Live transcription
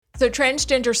So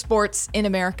transgender sports in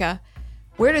America,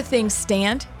 where do things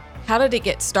stand? How did it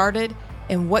get started?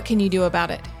 And what can you do about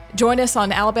it? Join us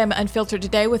on Alabama Unfiltered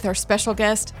today with our special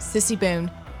guest, Sissy Boone.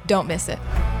 Don't miss it.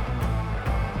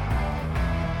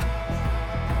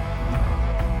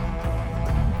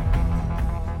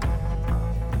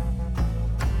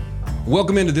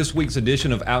 Welcome into this week's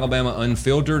edition of Alabama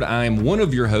Unfiltered. I am one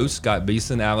of your hosts, Scott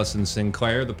Beeson. Allison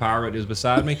Sinclair, the pirate, is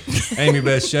beside me. Amy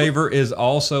Beth Shaver is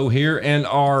also here. And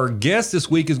our guest this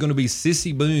week is going to be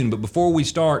Sissy Boone. But before we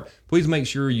start, please make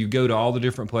sure you go to all the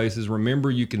different places. Remember,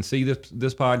 you can see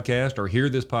this podcast or hear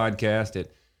this podcast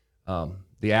at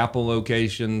the Apple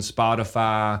location,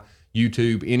 Spotify,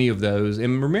 YouTube, any of those.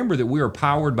 And remember that we are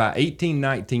powered by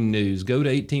 1819 News. Go to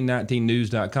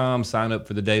 1819news.com, sign up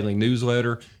for the daily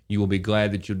newsletter. You will be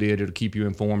glad that you did. It'll keep you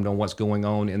informed on what's going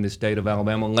on in the state of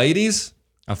Alabama. Ladies,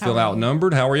 I feel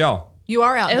outnumbered. How are y'all? You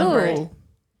are outnumbered. Ooh.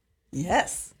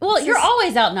 Yes. Well, you're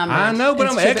always outnumbered. I know, but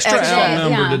I'm extra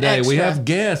outnumbered today. Extra. We have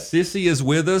guests. Sissy is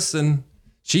with us, and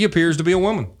she appears to be a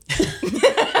woman.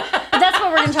 But that's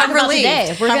what we're going to talk about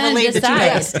today. We're going to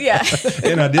decide. Yeah.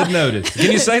 And I did notice.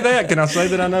 Can you say that? Can I say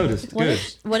that I noticed? Good.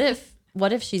 What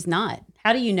if she's not?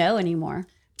 How do you know anymore?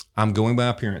 I'm going by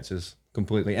appearances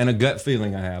completely, and a gut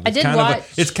feeling I have. I did watch.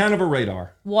 It's kind of a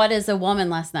radar. What is a woman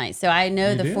last night? So I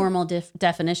know the formal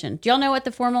definition. Do y'all know what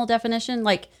the formal definition,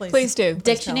 like Please do.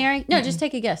 dictionary? No, just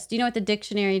take a guess. Do you know what the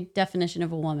dictionary definition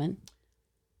of a woman?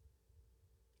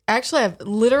 Actually, I've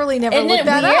literally never Isn't looked it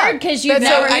that weird? up. Because you've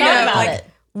never thought about it.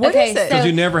 What is it? Because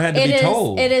you never had to be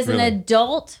told. It is really. an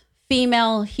adult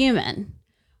female human,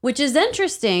 which is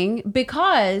interesting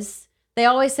because they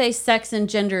always say sex and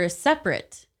gender is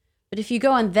separate. But if you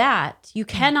go on that, you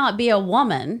cannot be a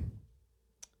woman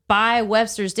by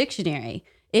Webster's dictionary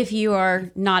if you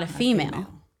are not a female.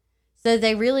 So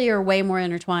they really are way more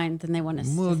intertwined than they want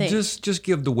us to think. just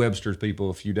give the Webster's people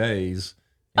a few days.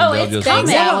 Oh, they'll it's just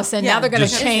coming. Allison, now they're going to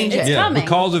Just- change It's it. Yeah, coming.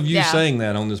 because of you Yeah. saying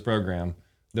that on this program,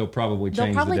 they'll probably change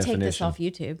They'll probably the take definition. this off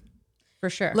YouTube for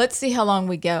sure. Let's see how long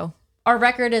we go. Our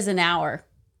record is an hour.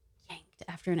 Yanked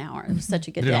after an hour. It was such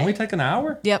a good Did it day. only take an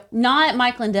hour? Yep. Not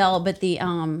Mike Lindell, but the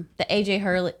AJ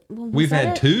Hurley. Was We've that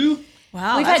had it? two?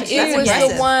 Wow. We've that's- had- that's It was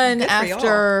impressive. the one Good for y'all.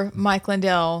 after Mike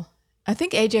Lindell. I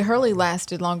think AJ Hurley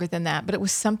lasted longer than that, but it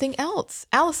was something else.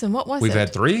 Allison, what was We've it?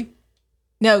 had three?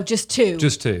 No, just two.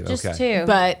 Just two. Just okay. two.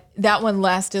 But that one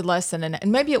lasted less than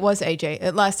and maybe it was AJ.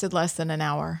 It lasted less than an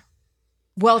hour.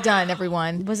 Well done,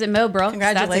 everyone. Was it Mo Brooks?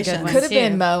 Congratulations. That's a good one Could have too.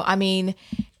 been Mo. I mean,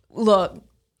 look,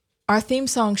 our theme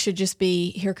song should just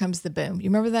be "Here Comes the Boom." You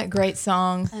remember that great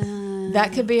song?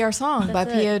 That could be our song by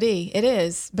that's it. POD. It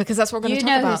is, because that's what we're going You to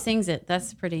talk know who about. sings it.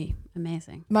 That's pretty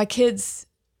amazing. My kids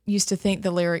used to think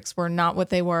the lyrics were not what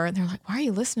they were. And they're like, why are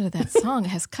you listening to that song? It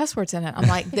has cuss words in it. I'm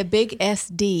like, the big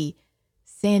SD,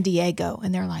 San Diego.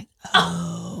 And they're like,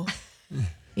 oh.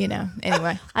 You know,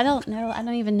 anyway. I don't know. I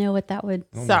don't even know what that would.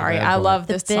 Sorry, bad I part. love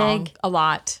The this song big a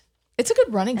lot. It's a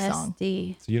good running song.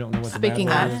 SD. So you don't know what Speaking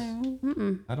the bad of.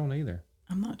 word is? I don't either.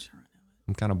 I'm not sure.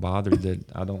 I'm kind of bothered that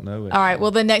I don't know it. All right,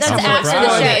 well, the next That's time after we're the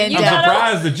going show. to You I'm gotta-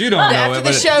 surprised that you don't know after it. the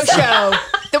but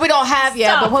show that we don't have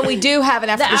yet, Stop. but when we do have an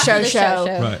after the show show,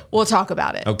 Right. we'll talk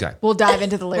about it. Okay. We'll dive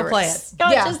into the lyrics. play it.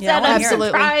 Scott Yeah, just yeah, said I I'm wanna hear it. absolutely.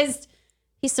 surprised.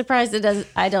 He's surprised it doesn't.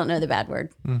 I don't know the bad word.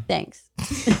 Thanks.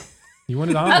 You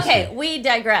wanted honesty. Okay, we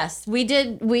digress. We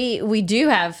do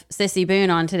have Sissy Boone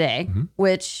on today,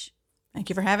 which Thank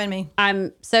you for having me.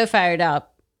 I'm so fired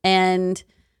up. And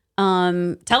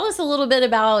tell us a little bit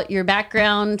about your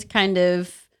background, kind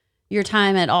of your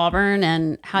time at Auburn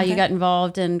and how you got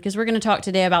involved. And because we're going to talk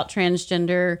today about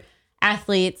transgender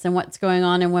athletes and what's going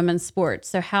on in women's sports.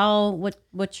 So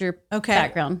what's your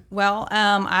background? Well,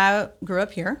 I grew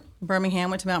up here, Birmingham,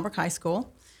 went to Mount Brook High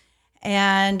School,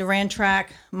 and ran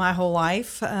track my whole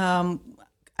life. I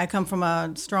come from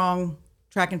a strong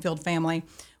track and field family.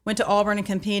 Went to Auburn and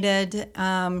competed.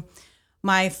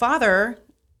 My father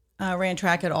ran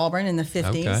track at Auburn in the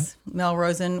 50s. Okay. Mel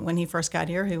Rosen, when he first got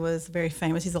here, who was very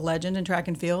famous. He's a legend in track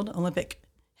and field, Olympic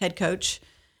head coach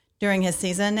during his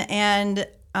season. And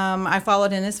I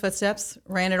followed in his footsteps,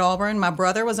 ran at Auburn. My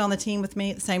brother was on the team with me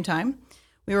at the same time.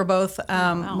 We were both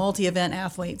multi-event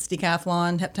athletes,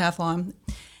 decathlon, heptathlon.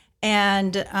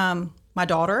 And my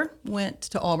daughter went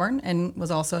to Auburn and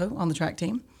was also on the track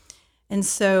team. And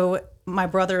so my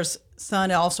brother's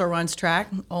son also runs track,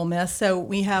 Ole Miss. So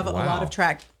we have a lot of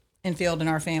track and field in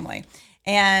our family.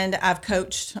 And I've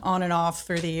coached on and off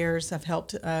through the years. I've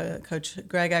helped coach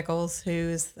Greg Eccles, who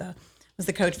was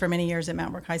the coach for many years at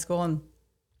Mount Brook High School. And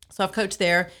so I've coached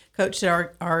there, coached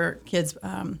at our kids'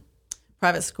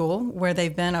 private school where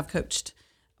they've been. I've coached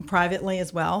privately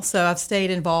as well. So I've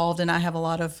stayed involved, and I have a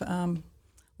lot of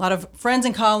lot of friends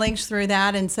and colleagues through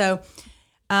that. And so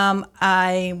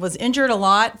I was injured a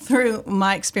lot through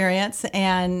my experience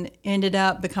and ended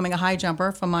up becoming a high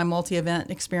jumper from my multi-event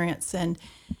experience and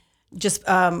just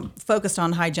focused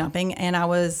on high jumping. And I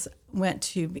went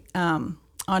to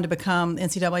on to become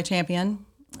NCAA champion,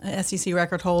 SEC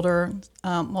record holder,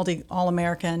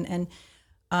 All-American, and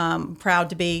proud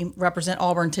to represent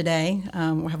Auburn today.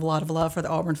 We have a lot of love for the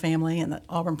Auburn family and the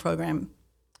Auburn program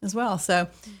as well. So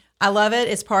I love it.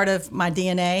 It's part of my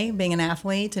DNA, being an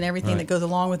athlete and everything that goes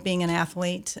along with being an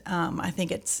athlete. I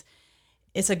think it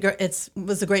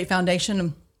was a great foundation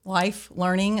of life,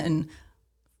 learning, and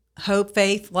hope,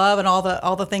 faith, love, and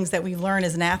all the things that we learn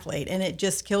as an athlete. And it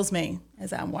just kills me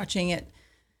as I'm watching it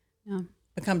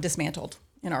become dismantled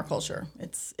in our culture.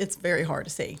 It's very hard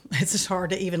to see. It's just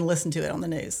hard to even listen to it on the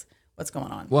news, what's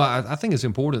going on. Well, I think it's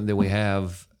important that we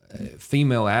have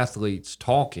female athletes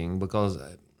talking, because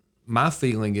my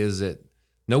feeling is that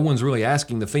no one's really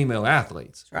asking the female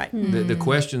athletes. Right. The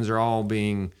questions are all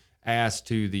being asked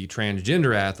to the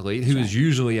transgender athlete, who is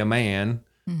usually a man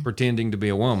pretending to be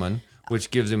a woman,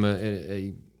 which gives him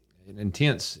an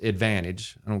intense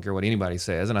advantage. I don't care what anybody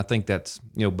says, and I think that's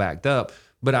backed up.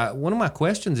 But one of my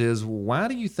questions is, why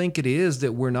do you think it is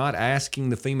that we're not asking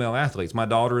the female athletes? My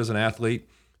daughter is an athlete.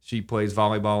 She plays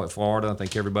volleyball at Florida. I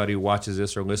think everybody who watches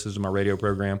this or listens to my radio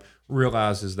program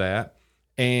realizes that.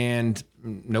 And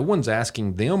no one's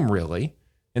asking them really.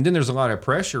 And then there's a lot of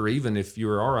pressure, even if you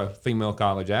are a female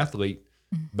college athlete.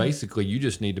 Basically, you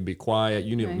just need to be quiet.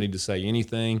 You don't need to say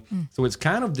anything. So it's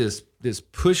kind of this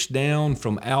push down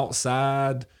from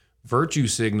outside virtue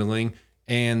signaling,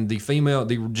 and the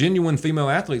genuine female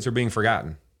athletes are being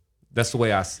forgotten. That's the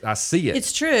way I see it.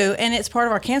 It's true, and it's part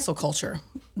of our cancel culture,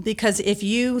 because if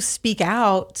you speak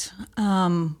out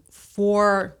as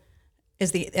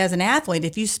an athlete,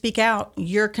 if you speak out,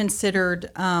 you're considered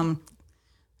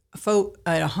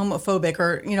homophobic,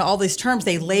 or all these terms.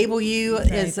 They label you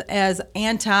as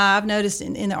anti. I've noticed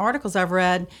in the articles I've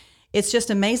read, it's just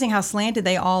amazing how slanted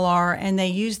they all are, and they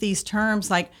use these terms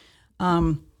like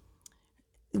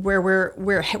where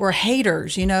we're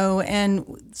haters,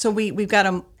 and so we've got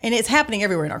them, and it's happening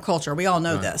everywhere in our culture. We all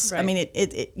know this. Right. I mean,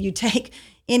 you take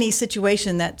any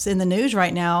situation that's in the news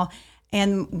right now,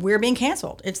 and we're being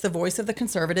canceled. It's the voice of the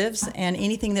conservatives, and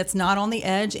anything that's not on the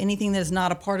edge, anything that's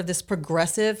not a part of this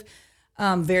progressive,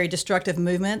 very destructive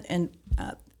movement, and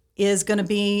is going to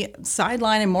be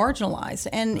sidelined and marginalized,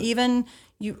 and even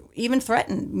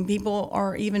threatened. People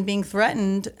are even being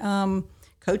threatened.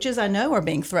 Coaches I know are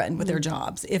being threatened with their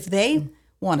jobs if they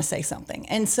want to say something,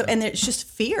 and it's just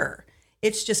fear.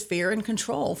 It's just fear and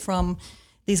control from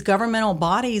these governmental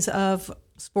bodies of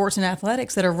sports and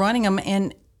athletics that are running them,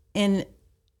 and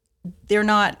we're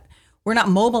not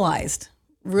mobilized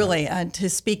really to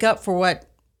speak up for what.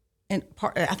 And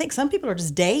I think some people are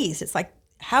just dazed. It's like,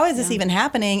 how is this even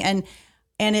happening? And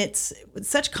it's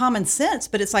such common sense,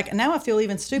 but it's like, now I feel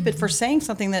even stupid for saying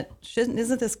something that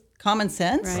isn't this common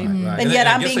sense? Right. And yet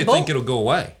I'm being bold. I think it'll go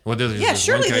away. Well,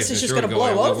 surely this is just going to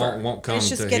blow over. Won't come it's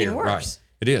just getting worse. Right.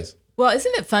 It is. Well,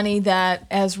 isn't it funny that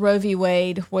as Roe v.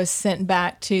 Wade was sent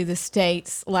back to the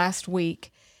states last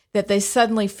week, that they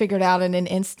suddenly figured out in an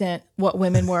instant what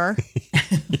women were?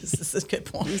 This is a good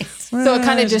point. So it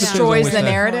kind of destroys the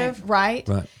narrative, right?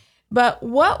 Right. But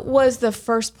what was the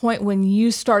first point when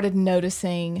you started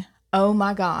noticing, oh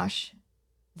my gosh,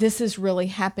 this is really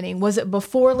happening? Was it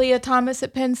before Leah Thomas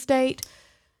at Penn State?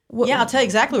 Yeah, I'll tell you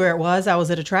exactly where it was. I was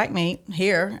at a track meet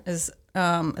here as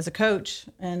a coach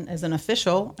and as an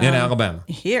official. In Alabama?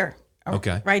 Here.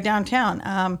 Okay. Right downtown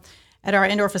at our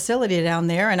indoor facility down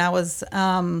there. And I was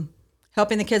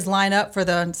helping the kids line up for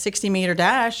the 60-meter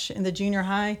dash in the junior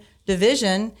high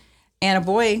division. And a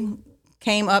boy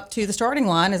came up to the starting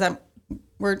line as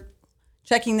we're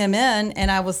checking them in, and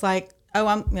I was like, "Oh,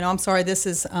 I'm sorry. This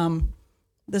is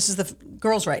the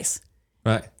girls' race."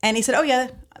 Right. And he said, "Oh yeah,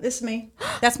 this is me.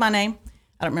 That's my name."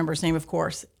 I don't remember his name, of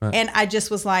course. Right. And I just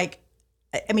was like,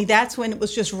 I mean, that's when it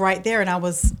was just right there, and I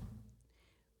was,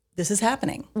 this is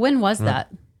happening. When was that?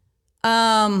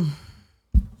 2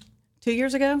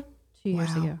 years ago. 2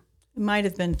 years ago. It might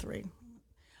have been 3,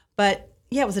 but.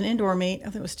 Yeah, it was an indoor meet. I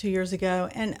think it was 2 years ago,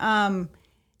 and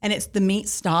it's the meet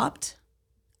stopped.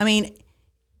 I mean,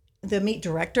 the meet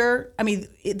director. I mean,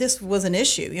 this was an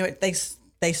issue.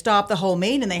 They stopped the whole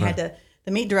meet, and they had to.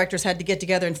 The meet directors had to get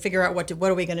together and figure out what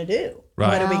are we going to do? Right.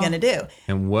 What are we going to do?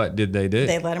 And what did they do?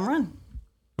 They let him run.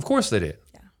 Of course they did.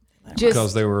 Yeah,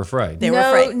 because they were afraid. They were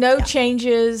afraid. No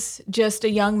changes. Just a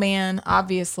young man,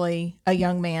 obviously a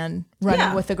young man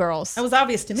running with the girls. It was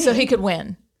obvious to me. So he could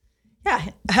win. Yeah,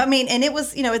 I mean, and it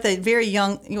was, at the very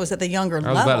young, it was at the younger I was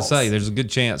levels. about to say, there's a good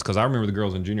chance because I remember the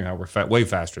girls in junior high were way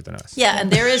faster than us. Yeah,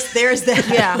 and there's that.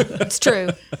 Yeah, it's true.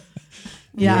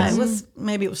 Yeah,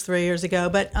 maybe it was 3 years ago,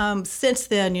 but since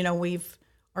then,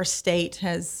 our state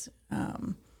has,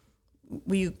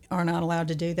 we are not allowed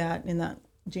to do that in the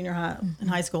junior high and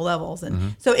high school levels,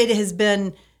 and so it has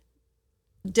been.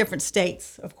 Different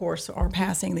states, of course, are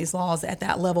passing these laws at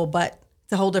that level, but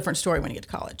it's a whole different story when you get to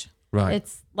college. Right.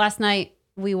 It's last night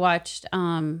we watched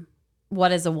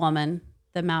What is a Woman,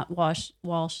 the Matt Walsh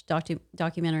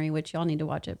documentary, which y'all need to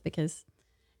watch it because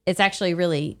it's actually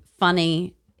really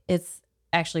funny. It's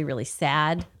actually really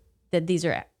sad that these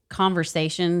are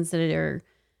conversations that are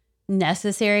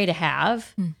necessary to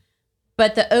have.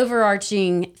 But the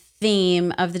overarching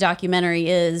theme of the documentary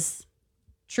is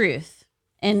truth.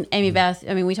 And Amy Beth,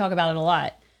 I mean, we talk about it a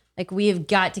lot. Like, we have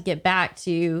got to get back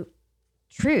to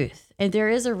truth. And there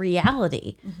is a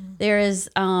reality. There is,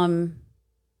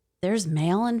 there's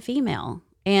male and female.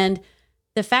 And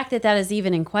the fact that that is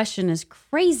even in question is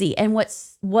crazy. And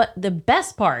what the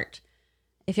best part,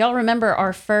 if y'all remember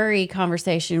our furry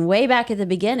conversation way back at the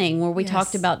beginning where we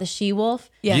talked about the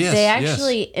she-wolf, Yes. they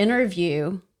actually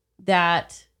interview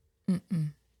that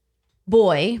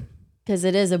boy, because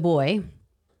it is a boy.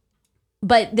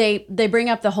 But they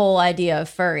bring up the whole idea of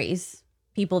furries,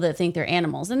 people that think they're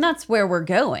animals. And that's where we're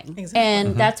going. Exactly.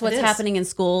 And that's what's happening in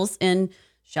schools in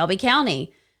Shelby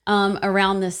County,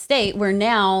 around the state, where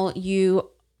now you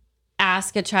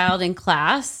ask a child in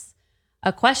class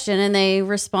a question and they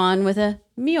respond with a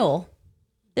mule.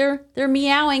 They're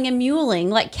meowing and mewling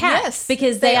like cats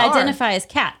because they are. identify as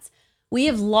cats. We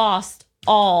have lost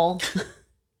all...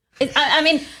 I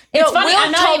mean, it's funny.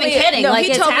 I'm not even kidding. No, like, he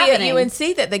it's told happening. me at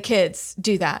UNC that the kids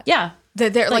do that. Yeah.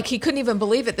 That they're like he couldn't even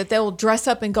believe it, that they'll dress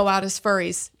up and go out as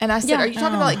furries. And I said, are you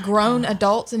talking about like grown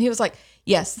adults? And he was like,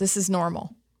 yes, this is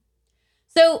normal.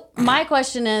 So my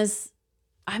question is,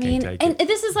 I mean, take and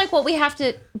this is like what we have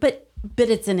to, but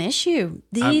it's an issue.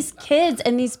 These kids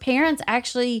and these parents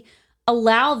actually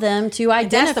allow them to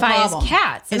That's the identify as problem.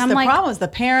 cats. And It's I'm the like, problem is the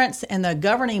parents and the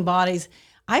governing bodies.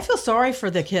 I feel sorry for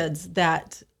the kids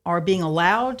that are being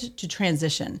allowed to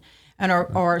transition and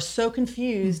are so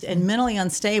confused and mentally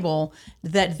unstable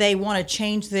that they want to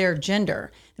change their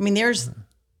gender. I mean, there's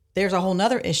a whole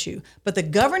nother issue. But the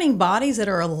governing bodies that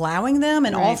are allowing them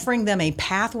and offering them a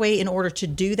pathway in order to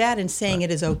do that and saying it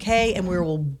is okay and we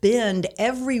will bend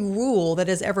every rule that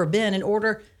has ever been in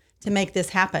order to make this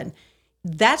happen.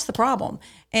 That's the problem.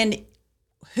 And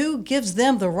who gives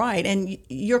them the right? And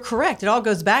you're correct. It all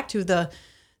goes back to the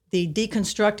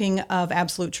deconstructing of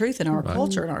absolute truth in our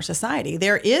culture, in our society.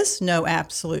 There is no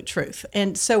absolute truth.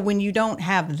 And so when you don't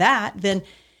have that, then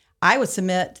I would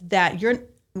submit that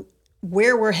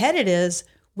where we're headed is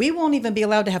we won't even be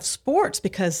allowed to have sports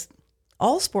because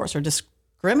all sports are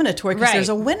discriminatory because there's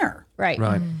a winner. right.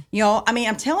 I mean,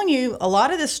 I'm telling you, a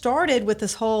lot of this started with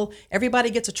this whole everybody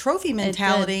gets a trophy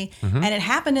mentality, and it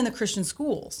happened in the Christian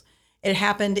schools. It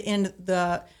happened in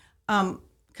the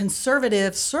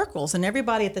conservative circles, and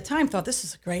everybody at the time thought this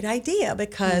is a great idea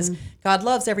because God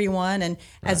loves everyone, and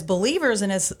as believers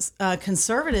and as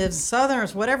conservatives,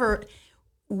 Southerners, whatever,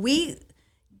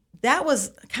 that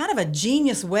was kind of a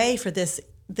genius way for this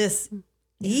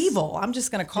evil. I'm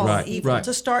just going to call it evil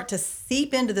to start to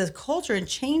seep into this culture and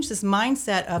change this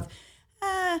mindset of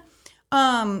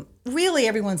really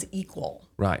everyone's equal.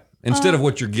 Right. Instead of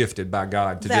what you're gifted by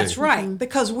God to do. That's right,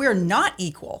 because we're not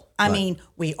equal. I mean,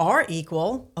 we are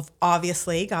equal.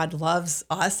 Obviously, God loves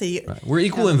us. We're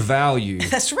equal in value.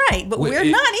 That's right, but we're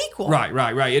not equal.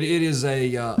 Right. It is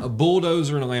a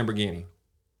bulldozer and a Lamborghini.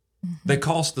 They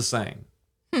cost the same.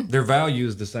 Their value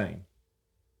is the same,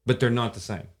 but they're not the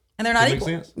same. And they're not Does that equal.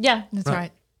 make sense? Yeah. That's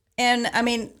right. And I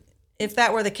mean, if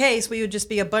that were the case, we would just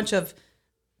be a bunch of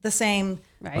the same,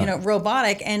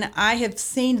 robotic. And I have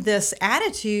seen this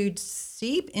attitude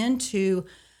seep into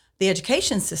the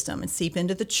education system and seep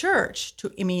into the church.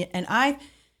 And I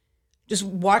just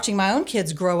watching my own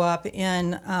kids grow up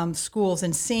in schools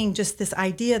and seeing just this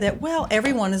idea that, well,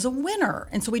 everyone is a winner.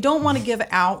 And so we don't want to give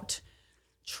out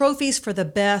trophies for the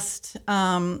best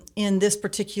in this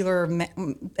particular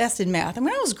best in math. And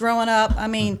when I was growing up, I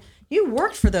mean, you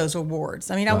worked for those awards.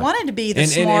 I mean, I wanted to be the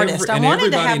smartest. I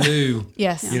wanted to have. Knew,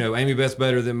 Yes. Amy Beth's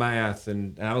better than math,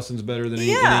 and Allison's better than in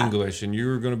English, and you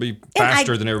were going to be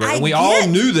faster than everybody. And we all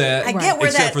knew that,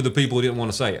 except for the people who didn't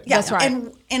want to say it. Yeah, that's right.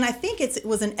 And I think it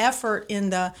was an effort in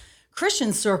the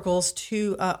Christian circles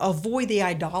to avoid the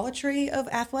idolatry of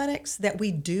athletics that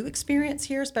we do experience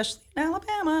here, especially in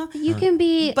Alabama. You can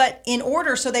be. But in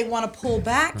order, so they want to pull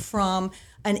back from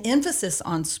an emphasis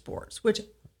on sports, which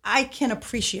I can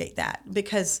appreciate that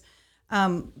because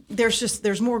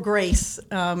there's more grace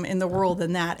in the world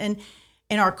than that, and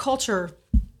our culture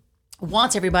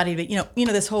wants everybody to be,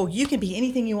 this whole you can be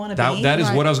anything you want to be. That is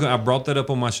what I was going. I brought that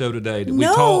up on my show today. We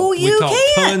No, you taught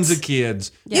can't. tons of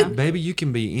kids. Yeah. Baby, you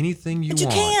can be anything you But you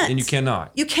want, can't. and you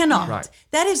cannot. You cannot. Right.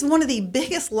 That is one of the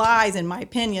biggest lies, in my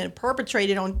opinion,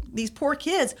 perpetrated on these poor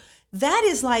kids. That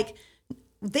is like,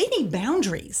 they need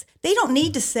boundaries. They don't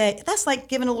need to say, that's like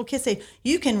giving a little kid, say,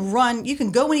 you can run, you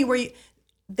can go anywhere.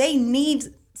 They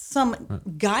need some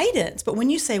guidance. But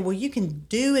when you say, well, you can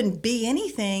do and be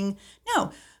anything,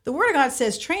 no. The Word of God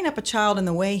says, train up a child in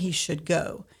the way he should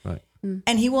go, Right.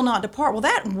 and he will not depart. Well,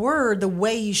 that word, the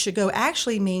way he should go,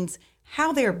 actually means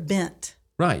how they're bent.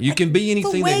 Right. You can be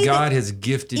anything way that God that has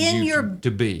gifted in you your- to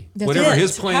be. That's Whatever it.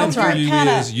 His plan That's for right. you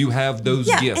Kinda- is, you have those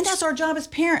Yeah, gifts. and that's our job as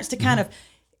parents to kind of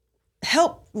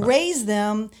help raise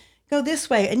them, go this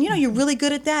way. And you're really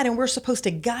good at that, and we're supposed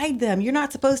to guide them. You're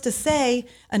not supposed to say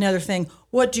another thing,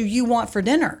 what do you want for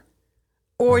dinner?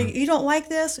 Or you don't like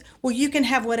this? Well, you can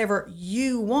have whatever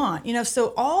you want.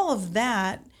 So all of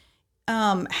that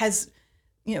has,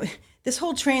 this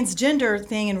whole transgender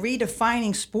thing and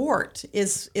redefining sport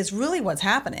is really what's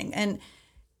happening. And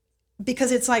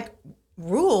because it's like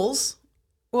rules,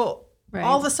 well, Right.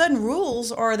 all of a sudden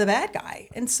rules are the bad guy.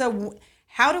 And so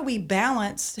how do we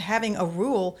balance having a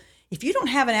rule? If you don't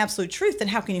have an absolute truth, then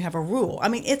how can you have a rule? I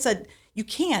mean, you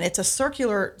can't. It's a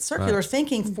circular Right.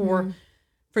 thinking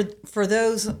for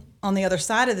those on the other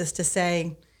side of this to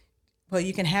say, well,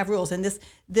 you can have rules. And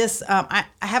I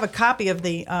have a copy of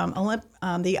the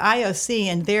IOC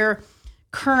and their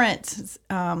current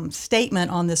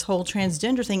statement on this whole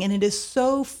transgender thing, and it is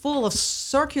so full of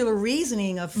circular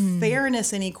reasoning of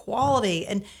fairness and equality,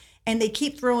 and they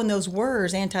keep throwing those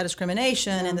words,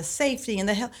 anti-discrimination and the safety and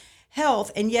the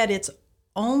health, and yet it's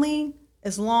only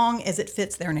as long as it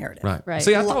fits their narrative. Right. Right.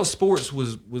 See, I thought sports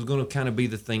was going to kind of be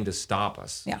the thing to stop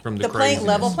us Yeah. from the craziness.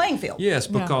 Level playing field. Yes,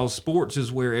 because sports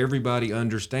is where everybody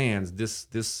understands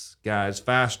this guy is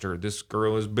faster, this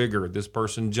girl is bigger, this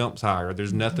person jumps higher.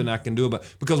 There's nothing I can do about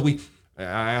it. Because I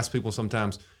ask people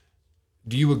sometimes,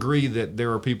 do you agree that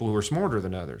there are people who are smarter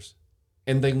than others?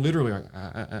 And they literally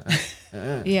are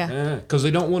like, Yeah. because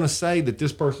they don't want to say that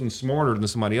this person's smarter than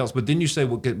somebody else. But then you say,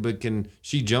 well, but can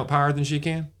she jump higher than she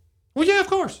can? Well, yeah, of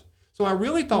course. So I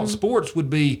really thought sports would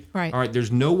be, Right. all right, there's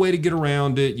no way to get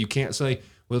around it. You can't say,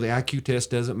 well, the IQ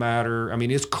test doesn't matter. I mean,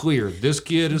 it's clear. This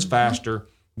kid is faster.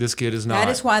 This kid is not. That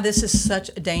is why this is such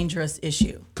a dangerous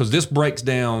issue. Because this breaks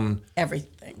down,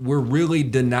 Everything. we're really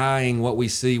denying what we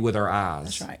see with our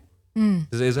eyes. That's right.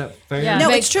 Is that fair? Yeah. No,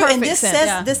 Makes it's true. And perfect this sense. says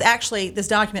Yeah. this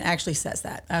document actually says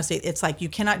that. I see. It's like you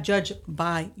cannot judge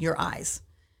by your eyes.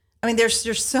 I mean, there's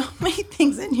so many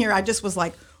things in here. I just was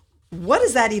like, what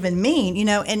does that even mean?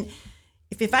 And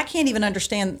if I can't even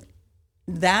understand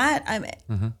that,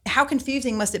 how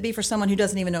confusing must it be for someone who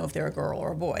doesn't even know if they're a girl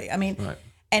or a boy? I mean, Right.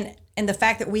 and the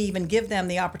fact that we even give them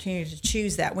the opportunity to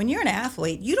choose that. When you're an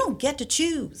athlete, you don't get to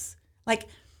choose. Like,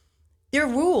 there are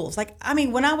rules. Like, I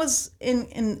mean, when I was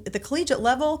in at the collegiate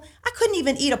level, I couldn't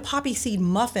even eat a poppy seed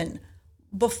muffin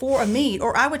before a meet,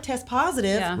 or I would test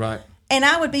positive, Yeah. Right. and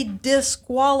I would be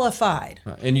disqualified.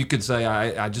 Right. And you could say,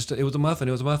 I just, it was a muffin,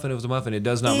 it was a muffin, it was a muffin. It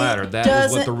does not It matter. That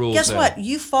is what the doesn't- rules Guess say. what?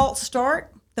 You false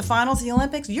start the finals of the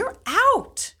Olympics, you're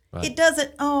out. Right. It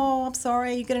doesn't, oh, I'm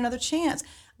sorry, you get another chance.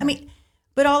 I mean,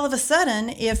 but all of a sudden,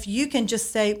 if you can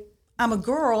just say, I'm a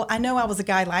girl, I know I was a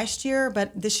guy last year,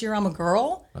 but this year I'm a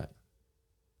girl. Right.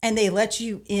 And they let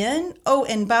you in. Oh,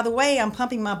 and by the way, I'm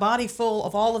pumping my body full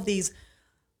of all of these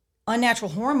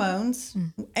unnatural hormones,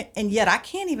 and yet I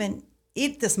can't even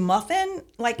eat this muffin.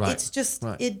 Like, Right. it's just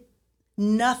Right.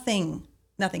 nothing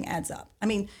adds up. I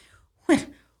mean,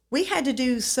 we had to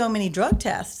do so many drug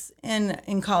tests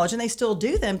in college, and they still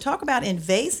do them. Talk about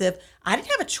invasive. I didn't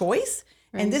have a choice,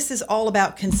 and this is all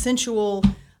about consensual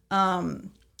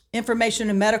information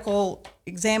and medical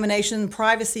examination,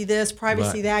 privacy this,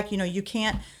 privacy Right. that. You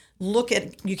can't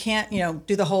you can't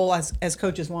do the whole, as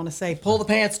coaches want to say, pull the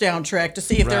pants down trick to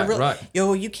see if they're Right, real.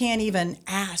 right. You can't even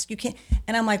ask. You can't.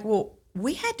 And I'm like, well,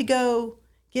 we had to go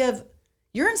give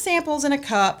urine samples in a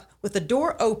cup with the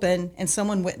door open and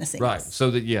someone witnessing. Right. us. So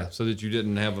that you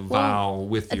didn't have a vial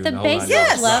with you. At the and whole nine basic yards.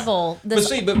 Yes. level,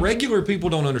 But regular people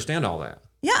don't understand all that.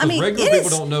 Yeah, I 'Cause mean, regular it people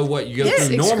is- don't know what you go it is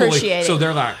through normally. excruciating. So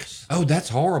they're like, "Oh, that's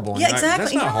horrible." And Yeah, you're like, exactly.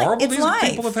 That's not You're like, horrible. it's These life.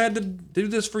 people have had to do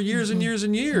this for years and years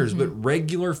and years, but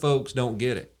regular folks don't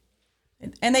get it.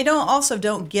 And they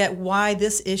don't get why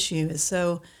this issue is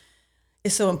so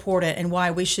important and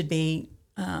why we should be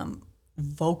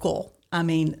vocal. I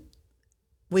mean,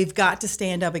 we've got to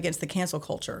stand up against the cancel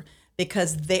culture,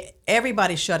 because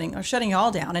everybody's shutting you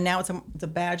all down, and now it's a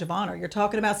badge of honor. You're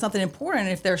talking about something important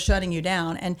if they're shutting you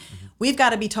down, and we've got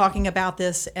to be talking about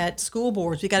this at school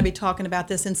boards. We got to be talking about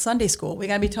this in Sunday school. We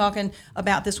got to be talking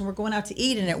about this when we're going out to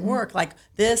eat and at work. Like,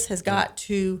 this has got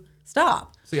to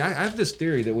stop. See, I have this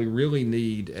theory that we really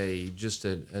need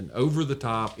an over the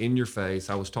top, in your face.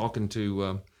 I was talking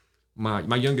to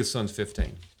my youngest son's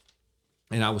 15.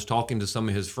 And I was talking to some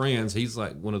of his friends. He's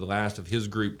like one of the last of his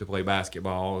group to play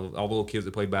basketball, all the little kids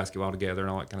that played basketball together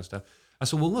and all that kind of stuff. I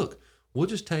said, well, look, we'll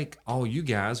just take all you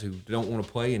guys who don't want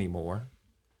to play anymore,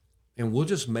 and we'll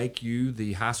just make you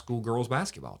the high school girls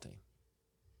basketball team.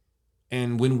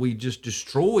 And when we just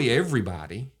destroy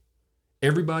everybody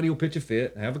will pitch a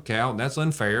fit, have a count, and that's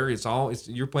unfair.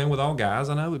 You're playing with all guys,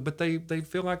 I know, but they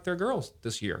feel like they're girls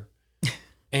this year.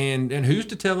 And who's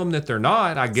to tell them that they're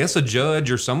not? I guess a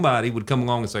judge or somebody would come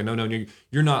along and say, no,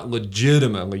 you're not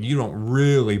legitimately. You don't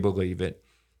really believe it.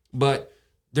 But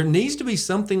there needs to be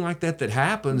something like that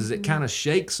happens that kind of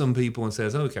shakes some people and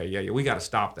says, okay, yeah, we got to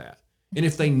stop that. And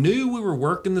if they knew we were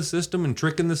working the system and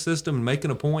tricking the system and making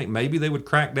a point, maybe they would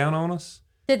crack down on us.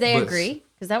 Did they agree?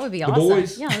 Because that would be awesome.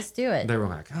 Boys, yeah, let's do it. They were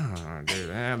like, oh,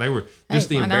 dude, they were just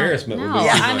the embarrassment would be too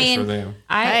much for them.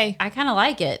 I kind of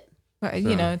like it.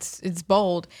 You know, it's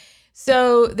bold.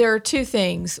 So there are two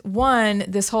things. One,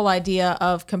 this whole idea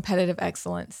of competitive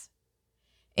excellence.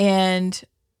 And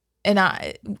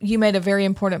you made a very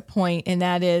important point, and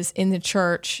that is in the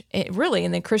church, really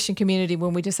in the Christian community,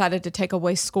 when we decided to take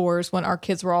away scores when our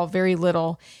kids were all very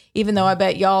little, even though I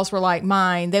bet y'all's were like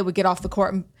mine, they would get off the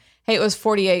court and, hey, it was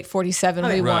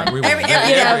 48-47. We won. Every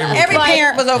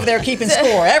parent was over there keeping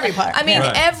score. Every parent. I mean,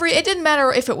 it didn't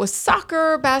matter if it was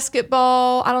soccer,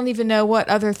 basketball. I don't even know what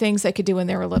other things they could do when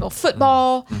they were little.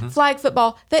 Football, flag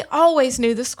football. They always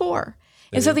knew the score.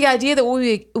 And so the idea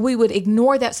that we would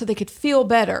ignore that so they could feel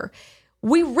better,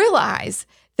 we realize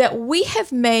that we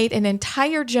have made an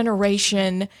entire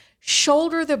generation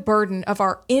shoulder the burden of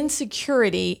our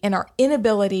insecurity and our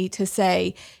inability to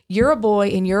say, you're a boy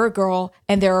and you're a girl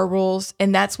and there are rules,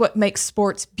 and that's what makes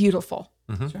sports beautiful.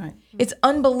 That's right. It's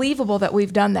unbelievable that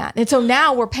we've done that. And so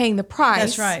now we're paying the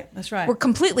price. That's right. We're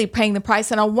completely paying the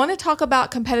price. And I want to talk about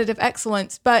competitive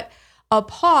excellence, but a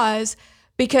pause,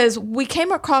 because we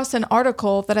came across an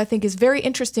article that I think is very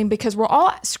interesting, because we're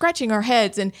all scratching our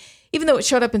heads. And even though it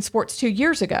showed up in sports 2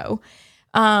 years ago,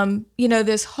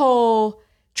 this whole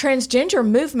transgender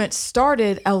movement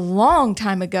started a long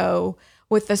time ago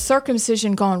with the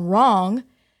circumcision gone wrong.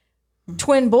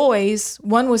 Twin boys,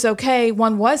 one was okay,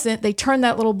 one wasn't. They turned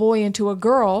that little boy into a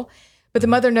girl, but the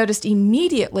mother noticed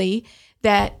immediately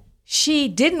that she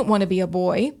didn't want to be a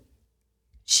boy.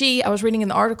 I was reading in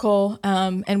the article,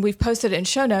 and we've posted it in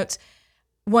show notes,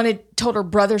 told her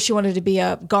brother she wanted to be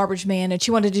a garbage man, and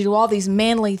she wanted to do all these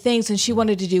manly things, and she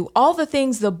wanted to do all the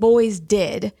things the boys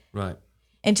did. Right.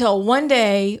 Until one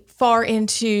day, far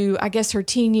into, I guess, her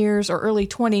teen years or early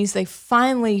 20s, they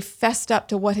finally fessed up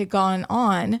to what had gone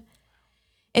on.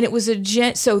 And it was her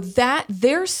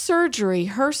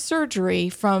surgery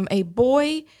from a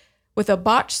boy with a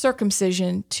botched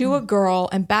circumcision to a girl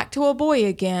and back to a boy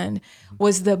again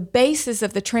was the basis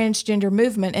of the transgender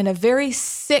movement. And a very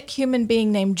sick human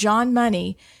being named John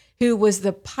Money, who was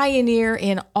the pioneer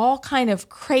in all kind of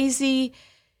crazy,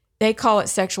 they call it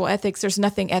sexual ethics. There's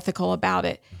nothing ethical about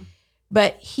it.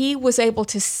 But he was able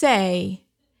to say,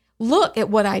 look at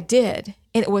what I did.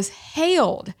 And it was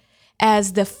hailed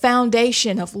as the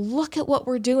foundation of, look at what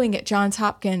we're doing at Johns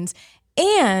Hopkins.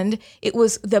 And it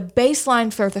was the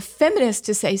baseline for the feminists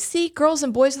to say, see, girls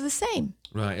and boys are the same.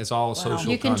 Right. It's all a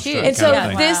social You can construct. choose. And so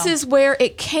kind of thing. this is where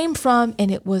it came from, and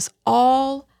it was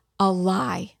all a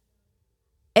lie.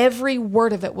 Every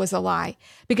word of it was a lie,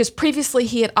 because previously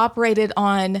he had operated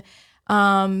on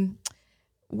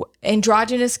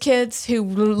androgynous kids who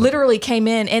literally came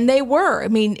in, and they were. I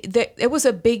mean, it was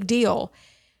a big deal,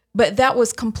 but that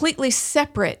was completely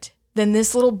separate than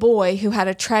this little boy who had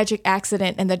a tragic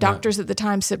accident, and the doctors at the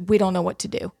time said, we don't know what to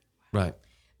do. Right.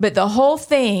 But the whole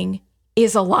thing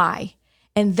is a lie,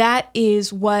 and that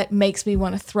is what makes me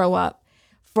want to throw up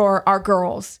for our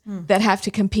girls that have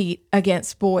to compete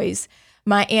against boys.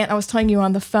 My aunt, I was telling you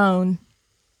on the phone,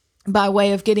 by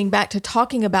way of getting back to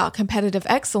talking about competitive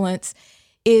excellence,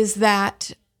 is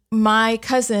that my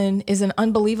cousin is an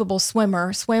unbelievable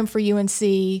swimmer, swam for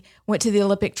UNC, went to the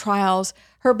Olympic trials.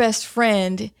 Her best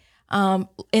friend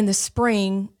in the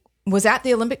spring was at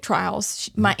the Olympic trials.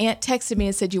 My aunt texted me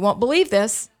and said, you won't believe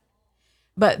this,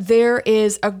 but there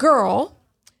is a girl,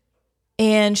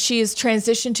 and she is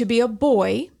transitioned to be a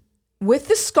boy with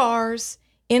the scars,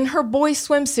 in her boy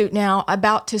swimsuit now,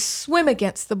 about to swim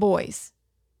against the boys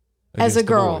as a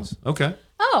girl. Okay.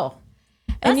 Oh.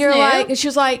 And That's you're new. like, and she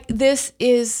was like, this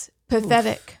is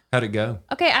pathetic. How'd it go?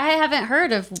 Okay, I haven't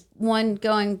heard of one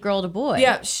going girl to boy.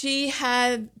 Yeah, she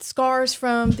had scars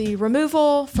from the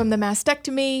removal, from the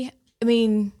mastectomy. I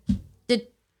mean,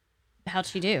 How'd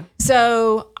she do?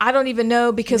 so I don't even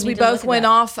know because we need to both look went it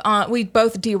off. We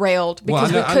both derailed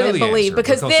because Well, I know we couldn't the believe. answer,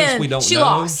 Because because since then we don't she know,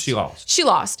 lost. she lost. She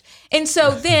lost. And so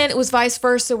then it was vice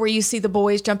versa, where you see the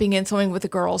boys jumping in, swimming with the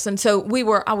girls. And so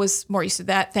I was more used to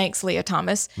that. Thanks, Leah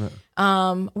Thomas.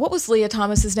 What was Leah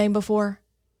Thomas's name before?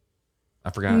 I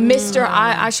forgot. Mr.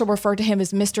 I shall refer to him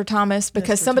as Mr. Thomas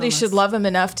because Mr. somebody Thomas. should love him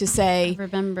enough to say,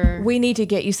 Remember. we need to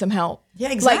get you some help. Yeah,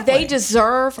 Like exactly. they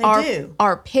deserve They do.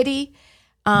 our pity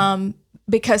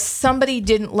because somebody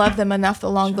didn't love them enough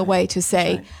along the way to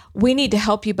say, we need to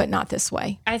help you, but not this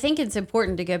way. I think it's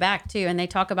important to go back to, and they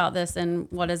talk about this in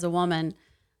What is a Woman,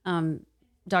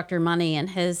 Dr. Money and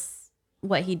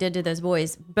what he did to those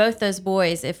boys. Both those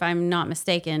boys, if I'm not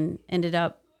mistaken, ended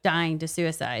up dying to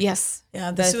suicide. Yes. Yeah,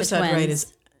 the Both the suicide rate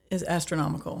twins. is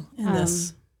astronomical in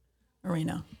this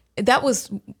arena. That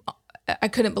was, I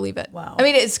couldn't believe it. Wow. I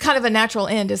mean, it's kind of a natural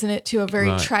end, isn't it, to a very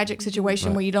Right. tragic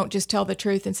situation where you don't just tell the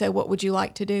truth and say, what would you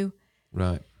like to do?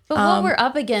 Right. But what we're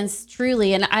up against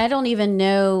truly, and I don't even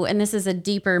know, and this is a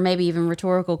deeper, maybe even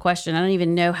rhetorical question. I don't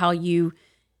even know how you're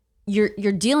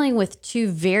dealing with two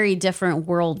very different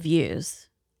worldviews.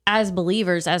 As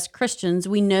believers, as Christians,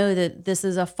 we know that this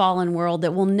is a fallen world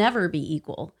that will never be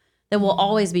equal, that will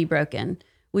always be broken.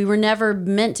 We were never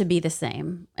meant to be the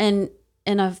same. And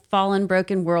in a fallen,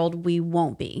 broken world, we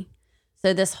won't be.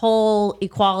 So this whole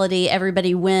equality,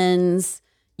 everybody wins,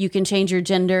 you can change your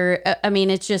gender. I mean,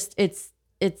 it's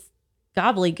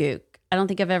gobbledygook. I don't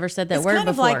think I've ever said that It's word kind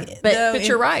of before. like, but though, But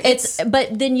you're right.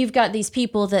 but then you've got these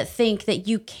people that think that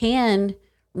you can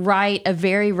right a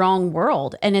very wrong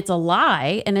world, and it's a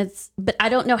lie. But I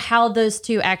don't know how those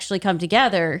two actually come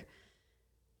together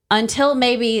until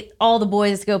maybe all the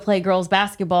boys go play girls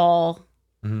basketball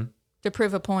to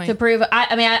prove a point. to prove.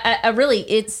 I really,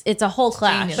 it's a whole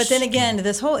clash. genius. But then again,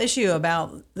 this whole issue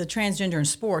about the transgender in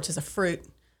sports is a fruit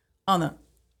on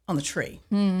the tree.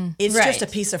 It's Right. just a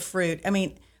piece of fruit. I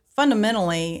mean,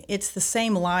 fundamentally, it's the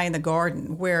same lie in the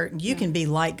garden where you can be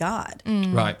like God.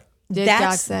 Right. Did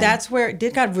God say? That's where,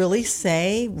 did God really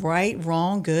say right,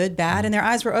 wrong, good, bad? And their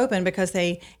eyes were open because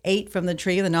they ate from the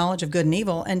tree of the knowledge of good and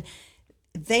evil. And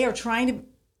they are trying to,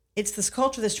 it's this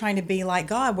culture that's trying to be like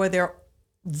God, where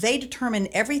they determine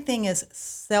everything is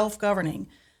self-governing,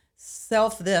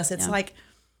 self-this. It's like,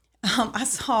 I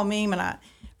saw a meme and I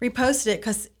reposted it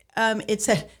because it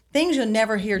said, things you'll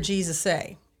never hear Jesus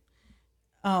say.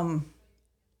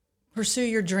 Pursue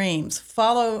your dreams,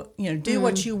 follow, do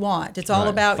what you want. It's all Right.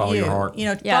 about Follow you. your heart.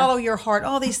 Yeah. Follow your heart,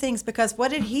 all these things, because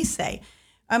what did he say?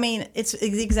 I mean, it's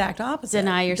the exact opposite.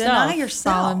 Deny yourself. Deny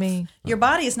yourself. Follow me. Your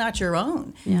body is not your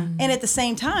own. Yeah. And at the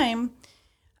same time,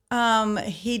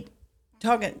 he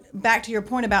talking back to your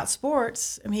point about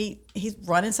sports. I mean, he's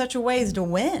running such a ways to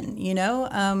win.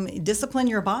 Discipline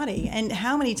your body. And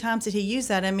how many times did he use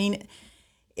that? I mean,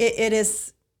 it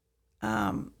is.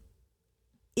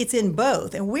 It's in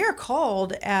both. And we're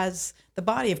called as the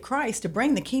body of Christ to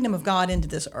bring the kingdom of God into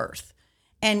this earth.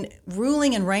 And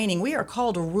ruling and reigning, we are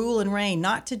called to rule and reign,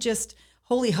 not to just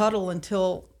holy huddle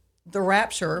until the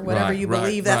rapture, whatever Right, you right,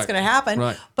 believe that's right, going to happen,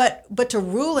 right. but to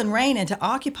rule and reign and to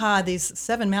occupy these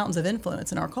 7 mountains of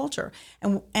influence in our culture.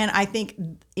 And I think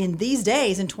in these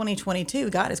days, in 2022,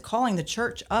 God is calling the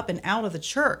church up and out of the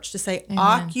church to say,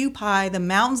 occupy the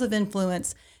mountains of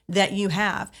influence that you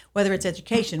have, whether it's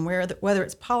education, whether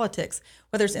it's politics,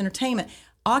 whether it's entertainment.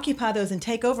 Occupy those and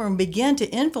take over and begin to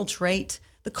infiltrate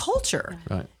the culture.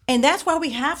 Right. And that's why we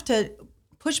have to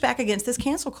push back against this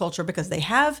cancel culture, because they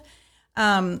have,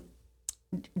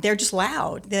 they're just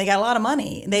loud. They got a lot of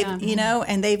money.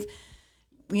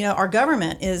 Our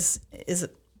government is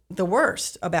the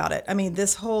worst about it. I mean,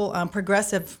 this whole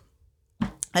progressive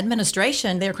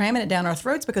administration, they're cramming it down our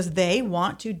throats because they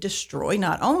want to destroy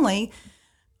not only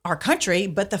our country,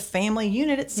 but the family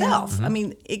unit itself. I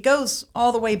mean, it goes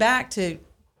all the way back to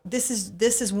this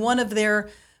is one of their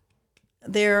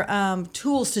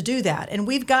tools to do that. And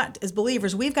we've got, as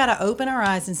believers, we've got to open our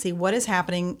eyes and see what is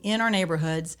happening in our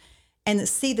neighborhoods and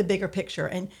see the bigger picture.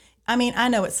 And I mean, I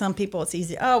know some people it's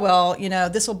easy. Oh, well,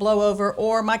 this will blow over,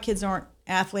 or my kids aren't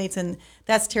athletes and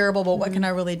that's terrible, but what can I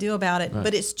really do about it? Right.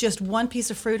 But it's just one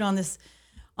piece of fruit on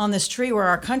this tree where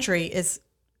our country is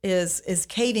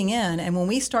caving in. And when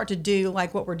we start to do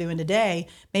like what we're doing today,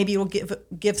 maybe it will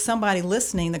give somebody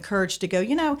listening the courage to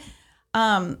go,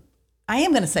 I I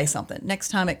am going to say something next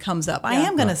time it comes up. I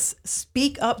am going to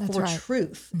speak up for right.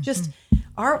 truth. Just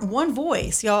our one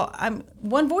voice, y'all.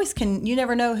 One voice you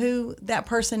never know who that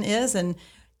person is. And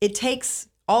it takes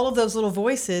all of those little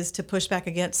voices to push back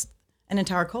against an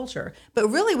entire culture. But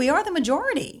really, we are the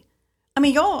majority. I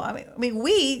mean, y'all,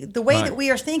 the way that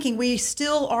we are thinking, we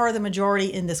still are the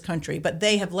majority in this country, but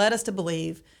they have led us to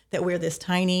believe that we're this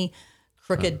tiny,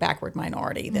 crooked, backward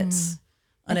minority that's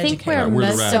uneducated. I think where We're the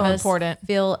most radical. of us important.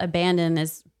 feel abandoned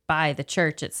is by the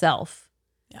church itself.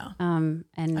 Yeah, And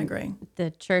I agree.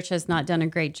 the church has not done a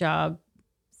great job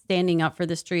standing up for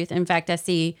this truth. In fact, I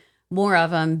see more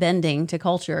of them bending to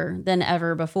culture than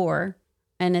ever before.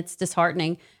 And it's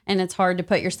disheartening. And it's hard to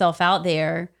put yourself out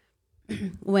there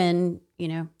when,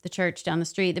 the church down the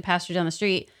street, the pastor down the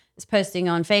street is posting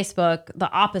on Facebook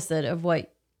the opposite of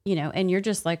what, and you're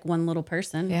just like one little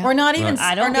person. Yeah. Or not even.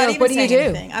 I don't or not know. even What do you saying do?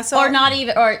 anything. I saw. Or not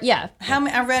even, or yeah. How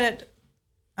many? I read it.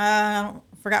 I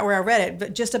forgot where I read it,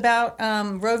 but just about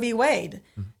Roe v. Wade,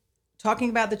 talking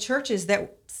about the churches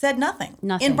that said nothing.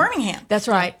 Nothing. In Birmingham. That's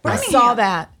right. I Birmingham. saw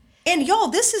that. And y'all,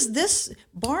 this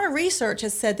Barna research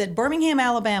has said that Birmingham,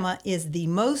 Alabama is the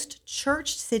most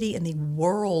churched city in the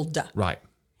world. Right.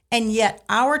 And yet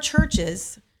our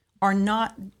churches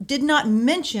did not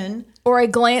mention. Or a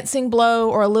glancing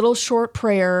blow or a little short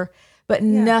prayer, but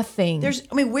nothing.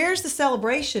 Where's the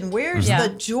celebration? Where's Yeah.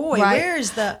 the joy? Right.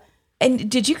 Where's the. And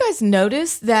did you guys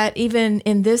notice that even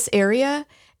in this area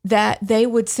that they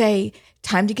would say,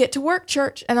 time to get to work,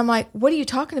 church? And I'm like, what are you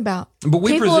talking about? But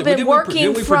we People have been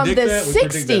working from the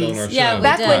predict that on our 60s. Yeah, show. we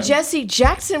Back did. when Jesse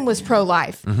Jackson was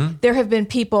pro-life, there have been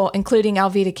people, including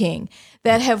Alveda King,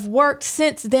 that have worked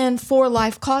since then for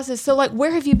life causes. So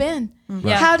where have you been?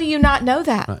 Yeah. How do you not know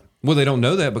that? Right. Well, they don't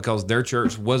know that because their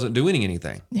church wasn't doing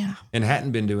anything. Yeah. And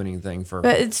hadn't been doing anything for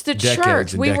But it's the decades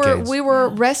church. and We decades. were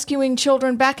rescuing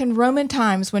children back in Roman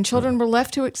times when children were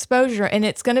left to exposure, and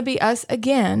it's going to be us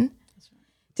again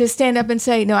to stand up and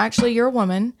say, no, actually, you're a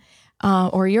woman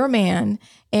or you're a man,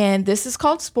 and this is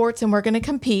called sports, and we're going to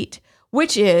compete,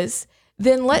 which is,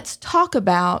 then let's talk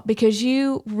about, because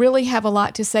you really have a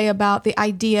lot to say about the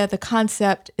idea, the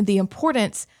concept, the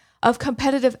importance of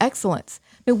competitive excellence.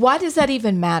 I mean, why does that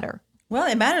even matter? Well,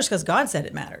 it matters because God said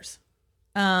it matters.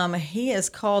 He has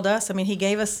called us.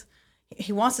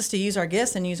 He wants us to use our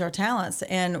gifts and use our talents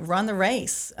and run the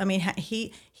race. I mean,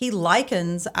 he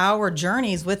likens our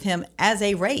journeys with him as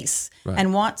a race, Right. and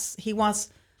he wants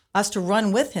us to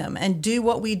run with him and do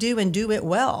what we do and do it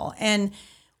well and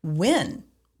win.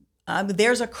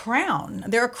 There's a crown.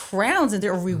 There are crowns and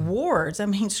there are rewards. I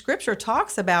mean, Scripture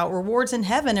talks about rewards in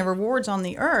heaven and rewards on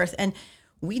the earth, and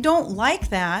we don't like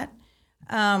that.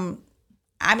 As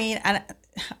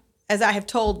I have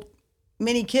told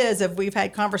many kids, if we've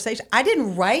had conversation, I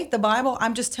didn't write the Bible.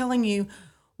 I'm just telling you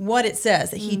what it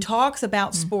says. He talks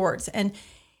about sports, and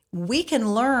we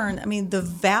can learn. I mean, the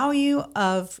value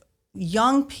of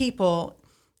young people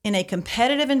in a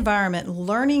competitive environment,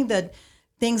 learning the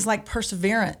things like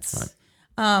perseverance,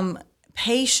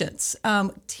 patience,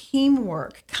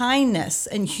 teamwork, kindness,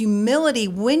 and humility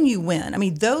when you win. I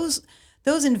mean, those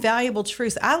invaluable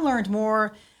truths. I learned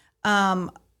more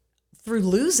through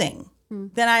losing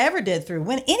than I ever did through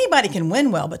win. Anybody can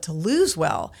win well, but to lose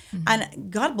well.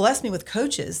 And God blessed me with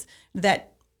coaches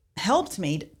that helped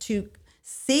me to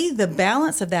see the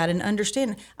balance of that and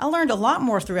understand. I learned a lot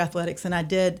more through athletics than I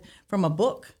did from a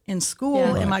book in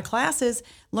school, in my classes,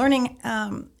 learning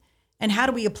and how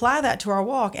do we apply that to our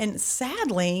walk. And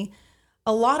sadly,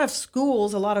 a lot of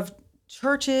schools, a lot of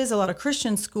churches, a lot of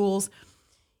Christian schools,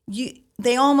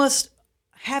 they almost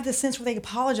have this sense where they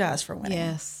apologize for winning.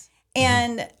 Yes.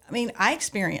 And I mean, I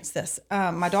experienced this.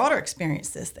 My daughter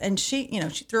experienced this, and she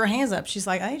threw her hands up. She's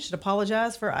like, "I should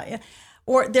apologize for,"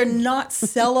 or they're not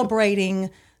celebrating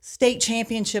state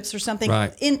championships or something,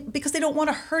 Right. because they don't want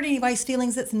to hurt anybody's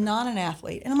feelings that's not an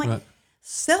athlete. And I'm like, Right.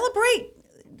 celebrate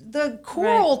the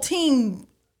choral team.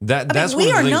 That's we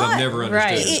one of are the things not- I've never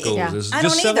understood Right. in schools Yeah. is I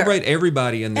just don't either. celebrate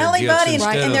everybody and their Everybody gifts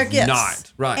and instead their of gifts.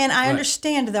 not. Right. And I right.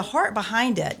 understand the heart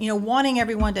behind it, wanting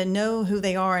everyone to know who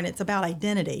they are, and it's about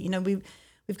identity.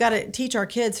 We've got to teach our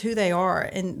kids who they are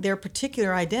and their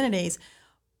particular identities,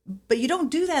 but you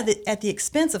don't do that at the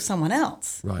expense of someone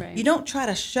else. Right. You don't try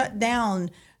to shut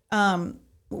down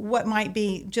what might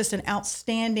be just an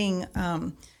outstanding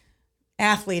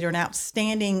athlete or an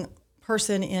outstanding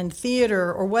person in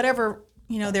theater or whatever,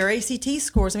 their ACT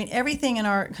scores. I mean, everything in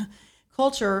our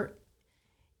culture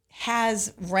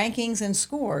has rankings and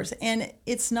scores, and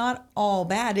it's not all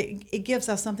bad. It gives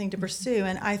us something to pursue,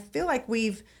 and I feel like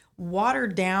we've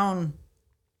watered down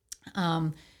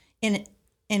in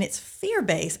its fear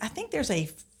base. I think there's a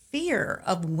fear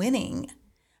of winning,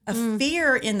 a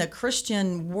fear in the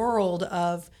Christian world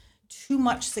of too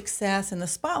much success in the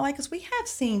spotlight, because we have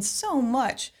seen so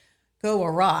much go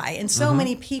awry, and so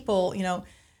many people,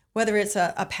 whether it's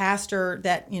a pastor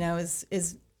that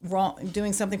is wrong,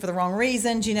 doing something for the wrong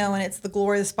reasons, and it's the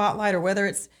glory of the spotlight, or whether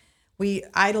it's we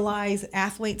idolize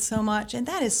athletes so much, and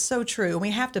that is so true. And we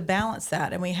have to balance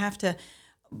that, and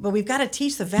but we've got to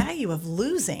teach the value of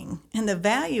losing and the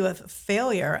value of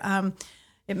failure.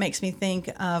 It makes me think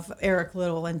of Eric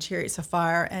Little and Chariots of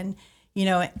Fire, and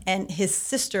and his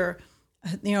sister.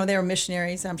 They were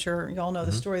missionaries. I'm sure y'all know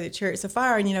the story of the Chariots of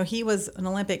Fire. And he was an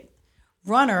Olympic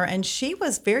runner, and she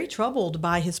was very troubled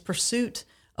by his pursuit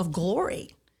of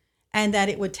glory, and that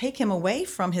it would take him away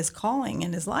from his calling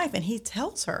in his life. And he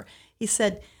tells her, he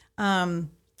said,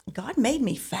 God made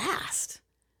me fast.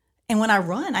 And when I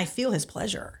run, I feel his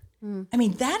pleasure. I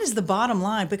mean, that is the bottom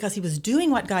line, because he was doing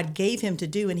what God gave him to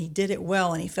do, and he did it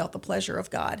well, and he felt the pleasure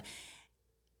of God.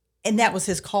 And that was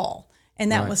his call.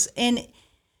 And that was, and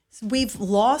we've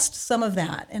lost some of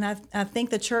that. And I think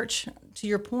the church, to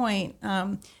your point,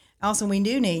 Allison,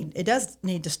 it does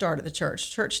need to start at the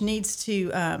church. Church needs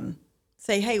to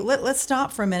say, hey, let's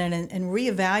stop for a minute and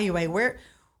reevaluate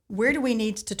where do we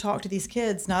need to talk to these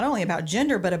kids, not only about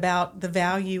gender, but about the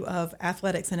value of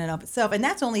athletics in and of itself. And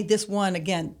that's only this one,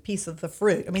 again, piece of the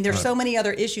fruit. I mean, there's so many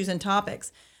other issues and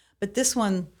topics, but this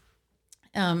one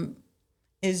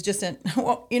is just,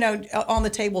 on the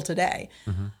table today.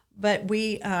 But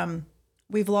we've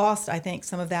lost, I think,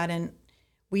 some of that. And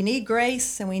we need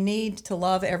grace, and we need to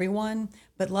love everyone,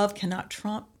 but love cannot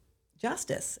trump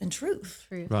justice and truth.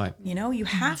 Right. You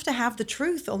have to have the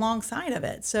truth alongside of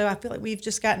it. So I feel like we've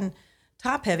just gotten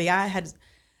top heavy. I had,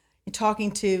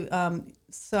 talking to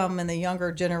some in the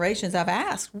younger generations, I've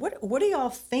asked, what do y'all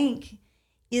think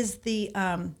is the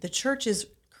church's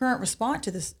current response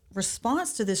to this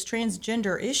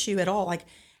transgender issue at all? Like,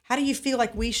 how do you feel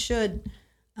like we should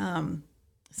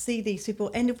see these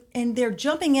people, and they're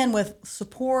jumping in with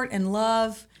support and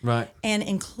love, right, and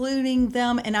including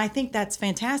them, and I think that's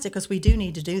fantastic, because we do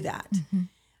need to do that.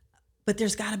 But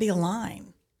there's got to be a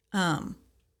line, and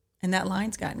that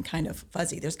line's gotten kind of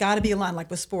fuzzy. There's got to be a line,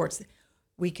 like with sports.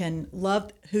 We can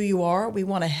love who you are. We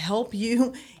want to help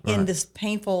you in this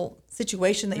painful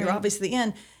situation that you're obviously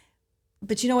in.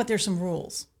 But you know what? There's some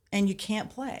rules, and you can't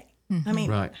play. I mean,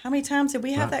 how many times did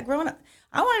we have that growing up?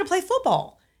 I wanted to play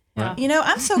football. Yeah.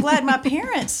 I'm so glad my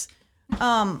parents,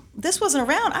 this wasn't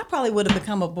around. I probably would have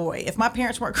become a boy if my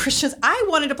parents weren't Christians. I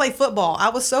wanted to play football. I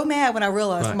was so mad when I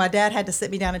realized when my dad had to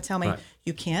sit me down and tell me,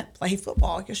 you can't play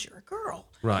football because you're a girl.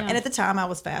 Right. And at the time, I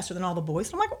was faster than all the boys.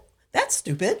 And I'm like, that's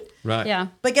stupid. Right. Yeah.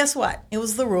 But guess what? It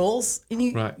was the rules, and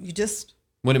you just.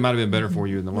 Well, it might have been better for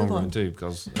you in the long run too,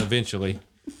 because eventually.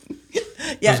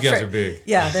 Those guys are big.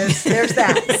 Yeah, there's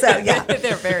that. So yeah,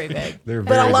 they're very big.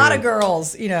 But a lot of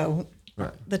girls, the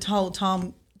whole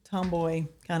tomboy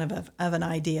kind of an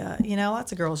idea.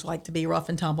 Lots of girls like to be rough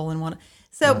and tumble and want to.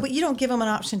 So, but you don't give them an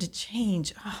option to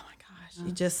change. Oh my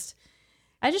gosh,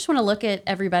 I just want to look at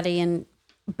everybody and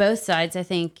both sides, I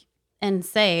think, and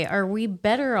say, are we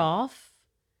better off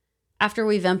after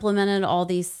we've implemented all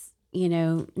these,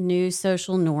 new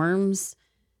social norms?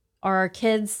 Are our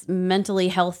kids mentally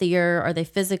healthier? Are they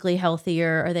physically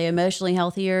healthier? Are they emotionally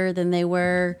healthier than they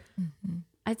were,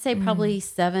 I'd say probably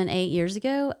 7-8 years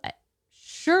ago?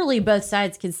 Surely both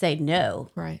sides could say no.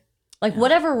 Right. Like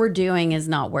whatever we're doing is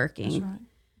not working. That's right.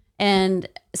 And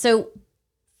so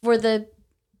for the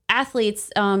athletes,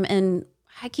 and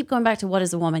I keep going back to What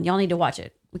is a Woman? Y'all need to watch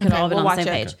it. We could all have been on the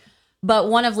same page. But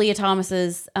one of Leah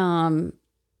Thomas's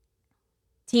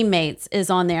teammates is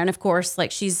on there, and of course, like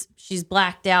she's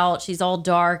blacked out, she's all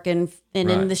dark and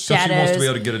in the shadows. She wants to be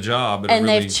able to get a job, and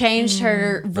they've changed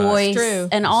her voice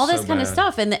and all this kind of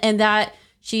stuff, and that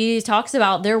she talks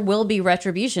about there will be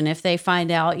retribution if they find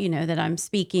out, that I'm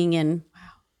speaking. And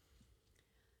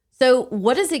so,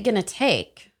 what is it going to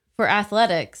take for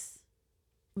athletics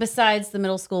besides the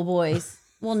middle school boys?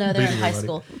 Well, no, they're in high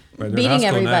school, beating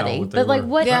everybody. But like,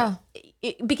 what? Yeah.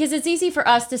 Because it's easy for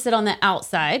us to sit on the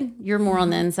outside. You're more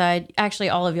on the inside. Actually,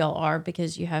 all of y'all are,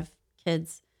 because you have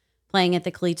kids playing at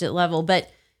the collegiate level. But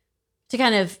to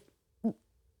kind of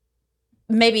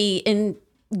maybe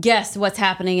guess what's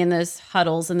happening in those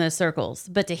huddles and those circles,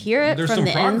 but to hear it from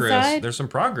the inside, there's some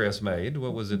progress made.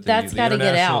 What was it? That's got to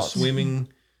get out. Swimming.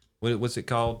 What's it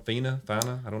called? FINA? I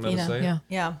don't know how to say it.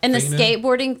 Yeah. And the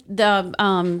skateboarding, the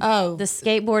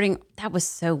skateboarding, that was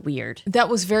so weird. That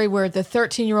was very weird. The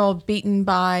 13-year-old beaten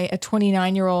by a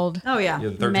 29-year-old. Oh, yeah.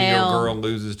 The 13-year-old girl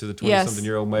loses to the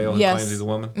 20-something-year-old male who claims he's a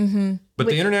woman. Mm-hmm. But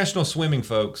the international swimming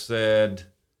folks said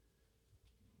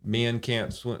men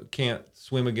can't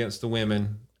swim against the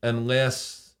women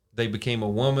unless they became a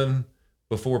woman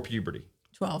before puberty.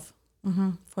 12.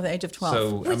 For the age of 12.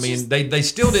 So I mean, they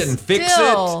still didn't fix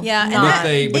still it. Yeah,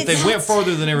 and but they went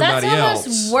farther than everybody That's almost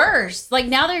else. worse. Like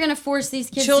now they're going to force these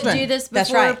kids Children. to do this That's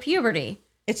before right. puberty.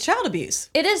 it's child abuse.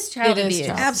 It is child It is abuse.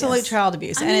 child- Absolute yes. child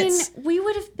abuse. I And mean, it's we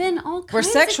would have been all we're kinds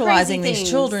of crazy sexualizing these things.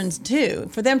 children too.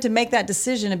 For them to make that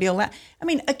decision and be allowed. I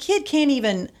mean, a kid can't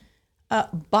even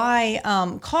buy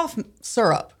cough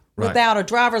syrup Right. without a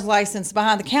driver's license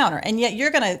behind the counter, and yet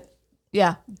you're going to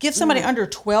Yeah. give somebody under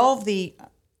 12 the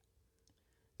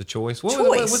choice.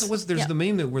 Choice. There's the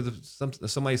meme that where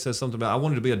somebody says something about I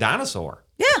wanted to be a dinosaur.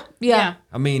 Yeah.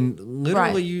 I mean,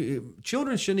 literally, Right.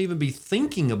 children shouldn't even be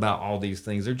thinking about all these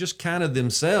things. They're just kind of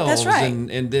themselves. That's right.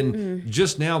 And then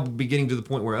just now beginning to the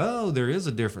point where, there is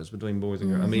a difference between boys and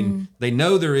girls. I mean, they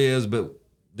know there is, but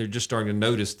they're just starting to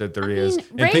notice that there is.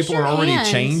 And raise people your are already hand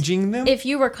changing them. If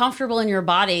you were comfortable in your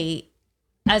body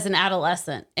as an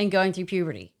adolescent and going through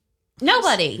puberty.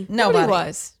 Nobody. Nobody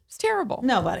was. It's terrible.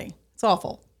 Nobody. It's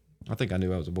awful. I think I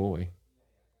knew I was a boy.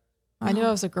 I knew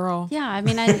I was a girl. Yeah, I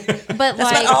mean, but That's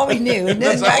like, all we knew. And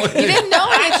then That's all back- we You didn't know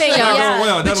anything Yeah. else.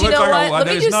 Well, it But doesn't you look know like what? Let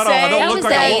me it's just not all. I say, don't that look was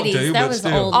like the I want 80s. to, That but was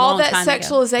still. old. All long that time ago.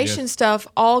 sexualization Yes. stuff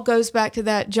all goes back to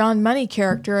that John Money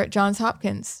character at Johns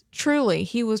Hopkins. Truly,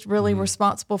 he was really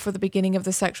responsible for the beginning of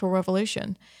the sexual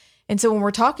revolution. And so when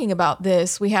we're talking about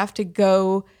this, we have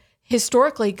to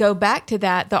historically go back to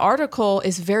that. The article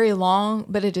is very long,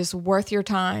 but it is worth your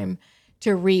time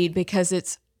to read because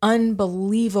it's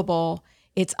unbelievable,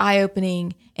 it's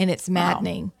eye-opening, and it's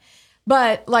maddening.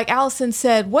 But like Allison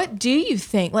said, what do you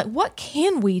think? Like, what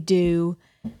can we do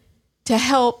to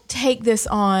help take this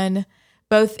on,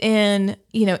 both in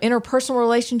interpersonal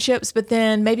relationships, but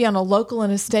then maybe on a local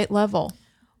and a state level?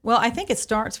 Well, I think it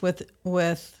starts with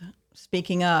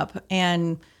speaking up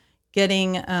and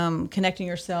getting connecting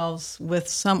yourselves with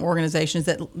some organizations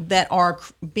that are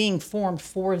being formed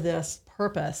for this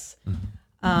purpose.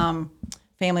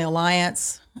 Family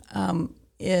Alliance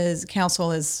is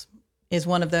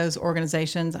one of those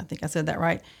organizations. I think I said that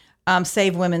right.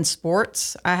 Save Women's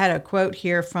Sports. I had a quote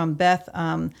here from Beth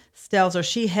Stelzer.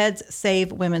 She heads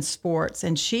Save Women's Sports,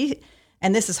 and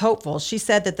this is hopeful. She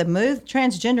said that the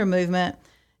transgender movement,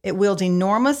 it wields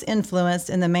enormous influence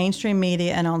in the mainstream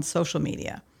media and on social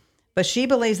media, but she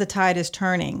believes the tide is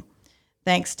turning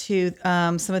thanks to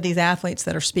some of these athletes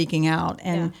that are speaking out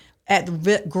and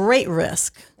at great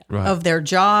risk of their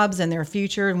jobs and their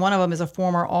future. And one of them is a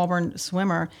former Auburn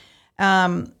swimmer.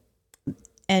 And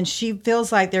she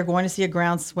feels like they're going to see a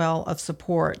groundswell of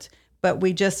support, but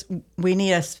we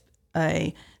need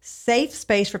a safe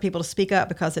space for people to speak up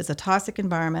because it's a toxic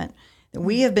environment.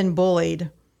 We have been bullied,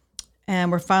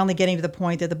 and we're finally getting to the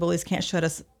point that the bullies can't shut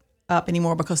us up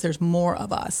anymore because there's more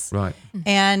of us. Right.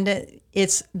 And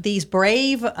it's these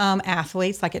brave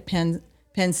athletes, like at Penn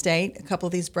State, a couple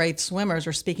of these brave swimmers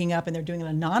are speaking up, and they're doing it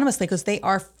anonymously because they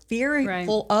are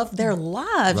fearful of their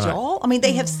lives, y'all. I mean,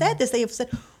 they have said this. They have said,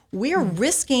 we're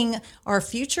risking our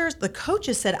futures. The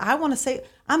coaches said, I'm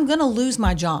going to lose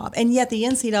my job. And yet the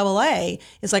NCAA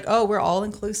is like, oh, we're all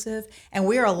inclusive, and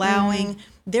we're allowing,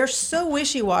 they're so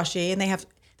wishy-washy, and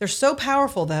they're so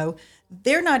powerful, though.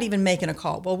 They're not even making a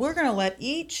call. Well, we're going to let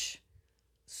each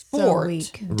sport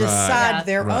weak. decide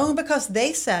their own, because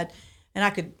they said, and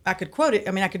I could quote it.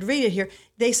 I mean, I could read it here.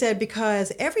 They said,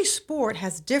 because every sport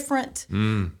has different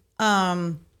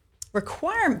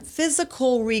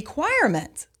physical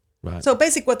requirements. Right. So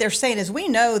basically, what they're saying is, we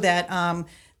know that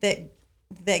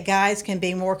that guys can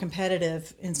be more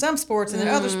competitive in some sports, and in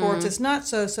other sports it's not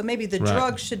so. So maybe the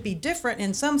drugs should be different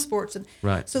in some sports.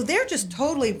 Right. So they're just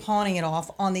totally pawning it off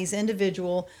on these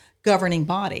individual governing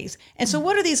bodies. And so,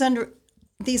 what are these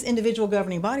individual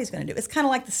governing bodies going to do? It's kind of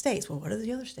like the states. Well, what are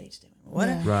the other states doing?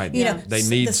 Right. You know, They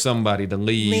need somebody to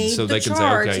lead so the they can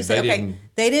charge. say, okay, You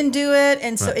they didn't do it.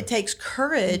 And so it takes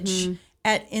courage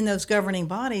in those governing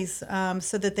bodies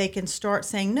so that they can start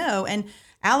saying no. And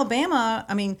Alabama,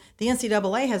 I mean, the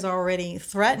NCAA has already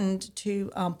threatened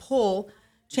to pull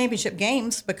championship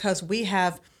games because we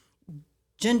have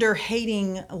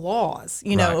gender-hating laws,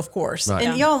 of course. Right.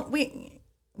 And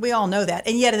we all know that.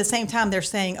 And yet at the same time, they're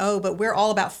saying, oh, but we're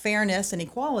all about fairness and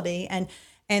equality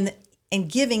and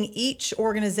giving each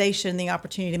organization the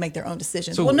opportunity to make their own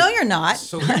decisions. Well, no, you're not.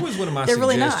 So here was one of my They're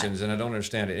really not. suggestions, and I don't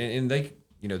understand it. And they,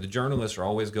 the journalists are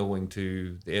always going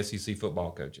to the SEC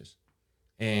football coaches.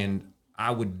 And I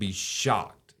would be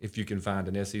shocked if you can find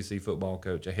an SEC football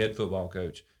coach, a head football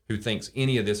coach, who thinks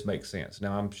any of this makes sense.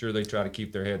 Now, I'm sure they try to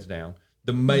keep their heads down.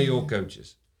 The male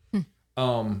coaches.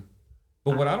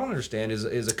 But what I don't understand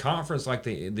is a conference like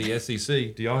the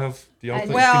SEC. Do y'all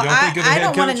think? Well, can y'all think of a I head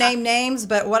don't want to coach? name names,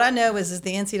 but what I know is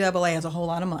the NCAA has a whole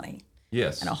lot of money.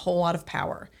 Yes. and a whole lot of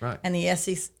power. Right. And the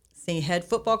SEC head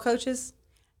football coaches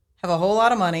have a whole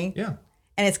lot of money. Yeah.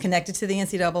 And it's connected to the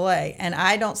NCAA. And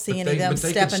I don't see any of them But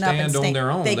they stepping could up and stand on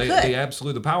their own. They could. They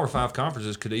absolutely, the Power 5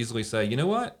 conferences could easily say, you know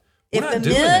what? We're If not the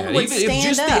doing men that. would Even if stand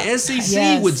just up. the SEC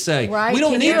Yes. would say, Right. we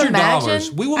don't Can need you your imagine?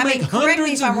 dollars. We will I make mean, correct me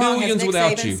hundreds if of I'm wrong. Has millions Nick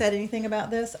without Saban you. said anything about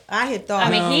this? I had thought. I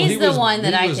mean, No, he's he the was- one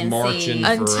that he I was can marching see.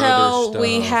 for Until other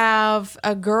we stuff. have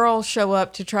a girl show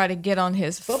up to try to get on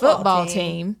his football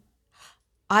team,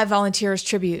 I volunteer as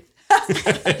tribute. No,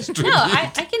 I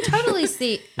can totally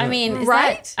see. I mean, is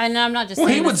Right? that, and I'm not just Well,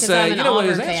 saying he would this 'cause say, I'm an you know what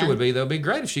his Auburn answer fan. would be? That'd be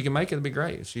great. If she can make it, it'd be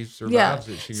great. If she Yeah. survives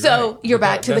it, she's So great. you're But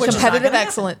back to the that's just- competitive not gonna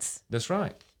excellence. That's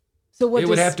right. So what It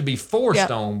would does- have to be forced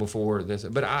Yep. on before this.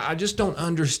 But I just don't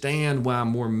understand why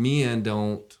more men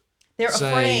don't They're say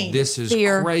afraid. this is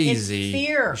Fear. crazy. It's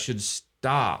fear. You should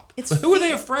stop. It's But who are they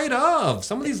fear. afraid of?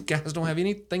 Some of these guys don't have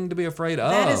anything to be afraid of.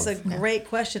 That is a great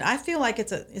question. I feel like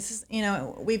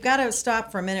we've got to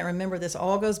stop for a minute. Remember, this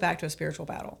all goes back to a spiritual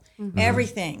battle.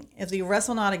 Everything is we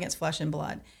wrestle not against flesh and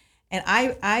blood. And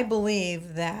I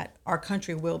believe that our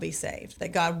country will be saved,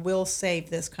 that God will save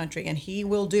this country, and he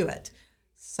will do it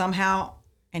somehow,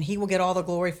 and he will get all the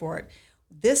glory for it.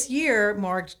 This year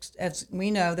marks, as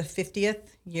we know, the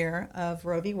 50th year of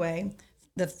Roe v. Wade.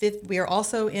 We are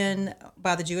also in,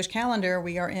 by the Jewish calendar,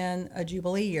 we are in a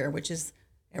Jubilee year, which is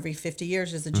every 50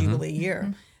 years is a Jubilee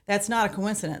year. That's not a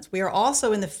coincidence. We are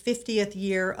also in the 50th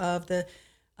year of the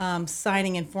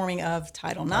signing and forming of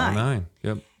Title IX. Nine.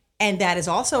 Yep. And that is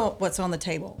also what's on the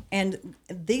table. And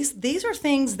these are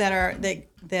things that are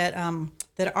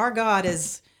that our God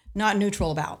is not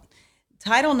neutral about.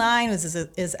 Title IX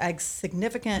is a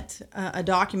significant a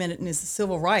document in his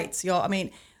civil rights. Y'all, I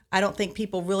mean, I don't think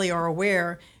people really are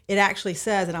aware. It actually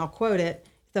says, and I'll quote it,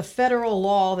 the federal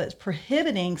law that's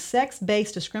prohibiting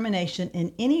sex-based discrimination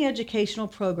in any educational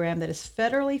program that is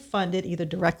federally funded either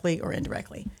directly or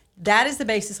indirectly. That is the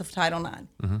basis of Title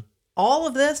IX. All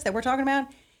of this that we're talking about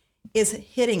is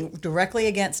hitting directly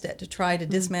against it to try to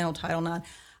dismantle Title IX.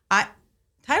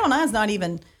 Title IX is not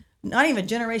even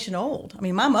generation old. I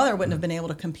mean, my mother wouldn't have been able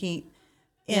to compete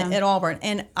at Auburn,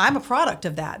 and I'm a product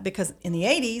of that because in the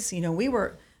 80s, we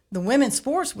were the women's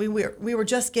sports. We were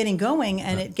just getting going,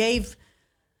 and it gave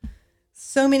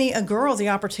so many girls the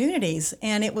opportunities,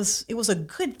 and it was a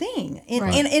good thing.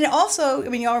 And also, I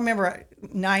mean, y'all remember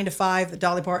 9 to 5, the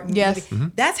Dolly Parton Yes.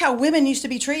 movie? That's how women used to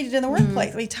be treated in the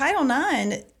workplace. I mean, Title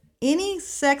IX, any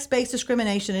sex-based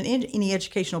discrimination in any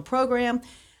educational program,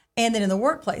 and then in the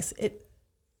workplace,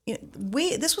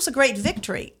 this was a great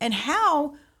victory. And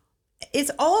how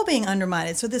it's all being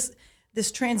undermined. So this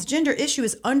transgender issue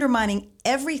is undermining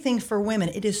everything for women.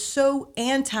 It is so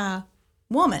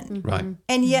anti-woman, Right.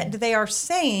 and yet they are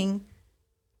saying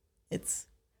it's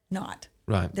not.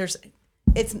 Right.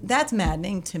 That's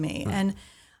maddening to me. Right.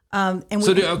 And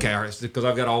Okay, all right, because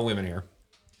I've got all women here.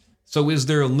 So is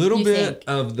there a little You bit think?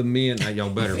 of the men? Y'all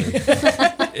better.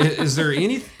 Is there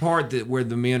any part where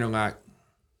the men are like,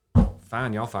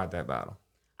 fine, y'all fight that battle?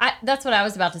 That's what I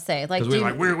was about to say. Like, Because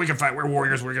we're like, we can fight. We're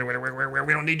warriors. We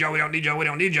don't need y'all. We don't need y'all. We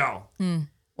don't need y'all.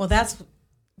 well,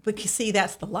 but you see,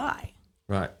 that's the lie.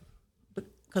 Right.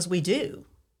 Because we do.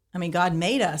 I mean, God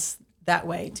made us that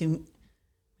way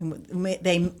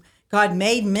God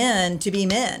made men to be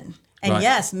men. And Right.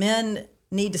 yes, men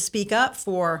need to speak up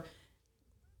for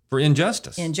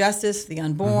injustice. the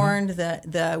unborn,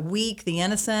 the weak, the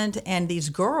innocent, and these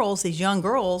young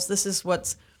girls, this is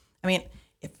what's, I mean,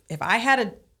 if I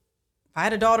had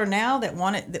a daughter now that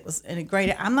was in a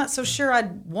grade, I'm not so sure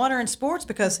I'd want her in sports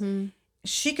because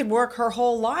she could work her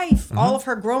whole life, all of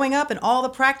her growing up and all the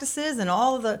practices and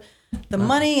all of the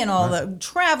money and all the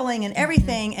traveling and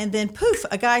everything. And then poof,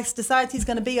 a guy decides he's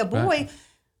going to be a boy. Right.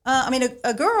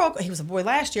 A girl, he was a boy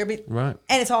last year, but Right.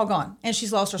 and it's all gone. And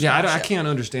she's lost her Yeah, scholarship. I can't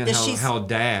understand how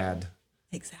dad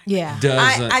Exactly. Yeah.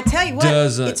 doesn't. I tell you what,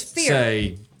 doesn't it's fear.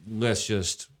 say, let's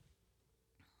just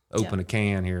open a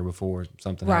can here before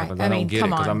something Right. happens. I I don't mean, get it come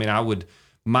because on.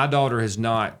 my daughter has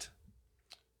not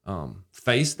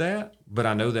faced that, but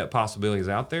I know that possibility is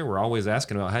out there. We're always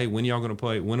asking about, hey, when y'all going to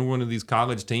play? When are one of these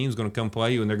college teams going to come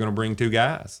play you and they're going to bring 2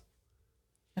 guys?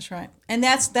 That's right, and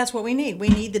that's what we need. We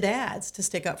need the dads to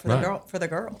stick up for Right. the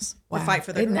girls, Wow. to fight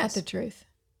for the Isn't girls. that the truth?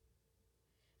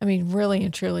 I mean, really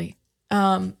and truly.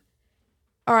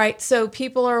 All right, so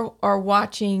people are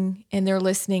watching and they're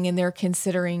listening and they're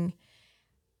considering.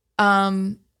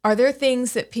 Are there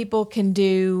things that people can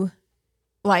do,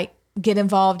 like get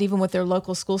involved even with their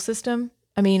local school system?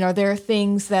 I mean, are there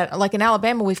things that, like in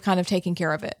Alabama, we've kind of taken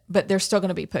care of it, but there's still going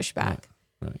to be pushback?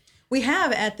 Right. We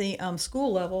have at the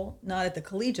school level, not at the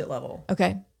collegiate level.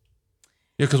 Okay.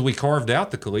 Yeah, because we carved out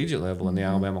the collegiate level in the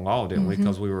Alabama law, didn't we?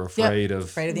 Because we were afraid of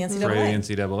Afraid of the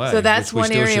NCAA. So that's which we one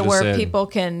still area should have where said. people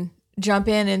can jump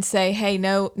in and say, hey,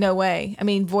 no way. I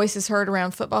mean, voices heard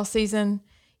around football season.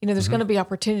 There's going to be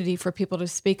opportunity for people to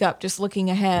speak up just looking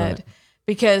ahead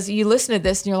because you listen to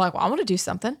this and you're like, well, I want to do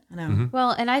something. I know. Well,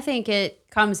 and I think it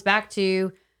comes back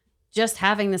to just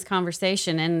having this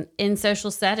conversation and in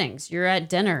social settings. You're at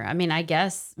dinner. I mean, I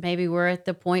guess maybe we're at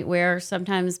the point where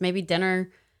sometimes maybe dinner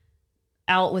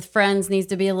out with friends needs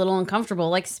to be a little uncomfortable.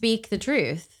 Like, speak the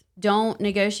truth. Don't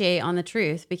negotiate on the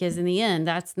truth, because in the end,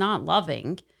 that's not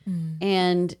loving.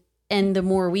 And the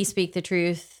more we speak the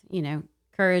truth,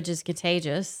 courage is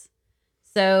contagious.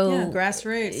 So Yeah,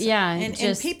 grassroots. Yeah,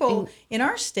 and people in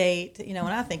our state, when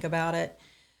I think about it,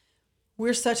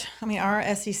 we're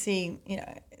our SEC,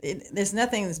 there's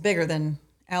nothing that's bigger than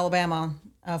Alabama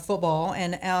football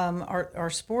and our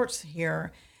sports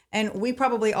here. And we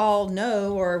probably all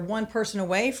know or one person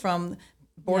away from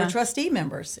board of trustee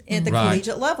members at the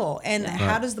collegiate level. And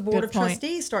how does the board of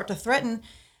trustees start to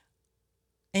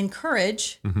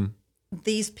encourage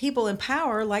these people in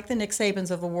power, like the Nick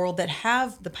Sabans of the world, that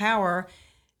have the power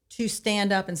to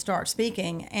stand up and start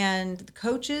speaking? And the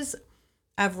coaches,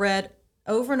 I've read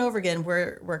over and over again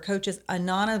where coaches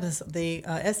anonymous, the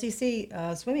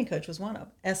SEC swimming coach was one of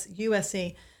them,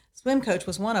 USC swim coach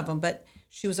was one of them, but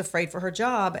she was afraid for her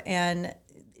job. And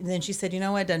then she said, it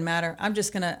doesn't matter. I'm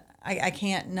just going to, I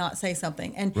can't not say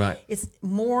something. And it's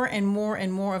more and more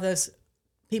and more of those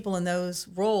people in those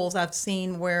roles I've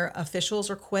seen where officials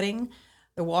are quitting.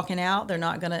 They're walking out. They're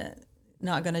not going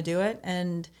to do it.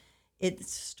 And it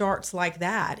starts like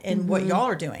that. And what y'all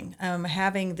are doing,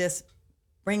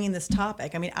 bringing this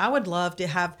topic. I mean, I would love,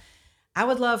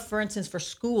 for instance, for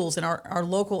schools in our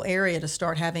local area to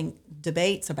start having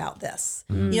debates about this.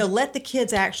 Let the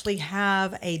kids actually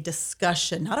have a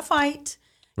discussion, not a fight.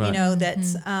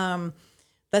 That's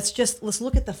let's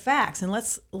look at the facts and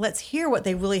let's hear what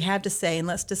they really have to say, and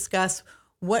let's discuss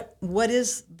what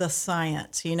is the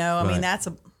science. I mean, that's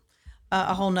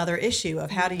a whole nother issue of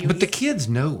how do you. But the kids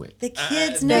know it. The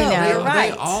kids know. You're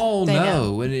right. They all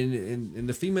know. And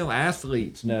the female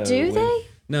athletes know. Do they?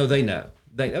 No, they know.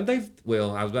 I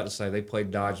was about to say they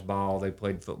played dodgeball, they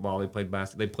played football, they played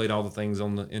basketball, they played all the things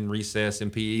in recess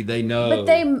and PE. They know.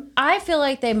 But I feel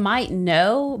like they might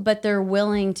know, but they're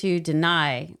willing to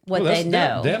deny what they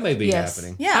know. That may be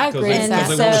happening. Yeah, I agree Because with that.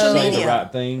 they want to Social say media. the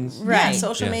right things. Right. Yeah,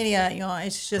 social media,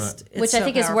 it's just it's which so I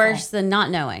think powerful. is worse than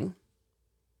not knowing.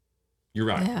 You're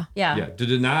right. Yeah. To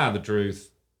deny the truth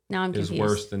Now I'm is confused.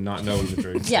 worse than not knowing the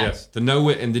truth. Yeah. Yes. To know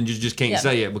it and then you just can't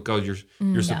say it because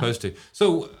you're supposed to.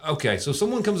 So, okay. So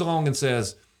someone comes along and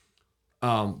says,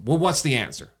 well, what's the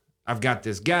answer? I've got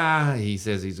this guy. He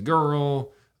says he's a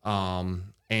girl.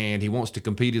 And he wants to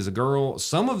compete as a girl.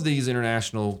 Some of these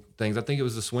international things, I think it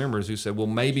was the swimmers who said, well,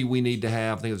 maybe we need to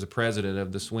have, I think it was the president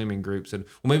of the swimming group said,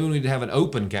 well, maybe we need to have an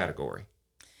open category.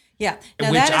 Yeah. Now,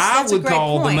 Which that's I a would great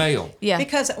call point. the male. Yeah.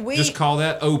 Because Just call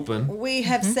that open. we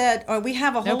have said, or we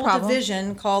have a whole problem.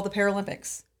 division called the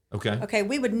Paralympics. Okay. Okay,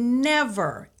 we would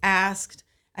never ask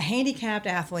a handicapped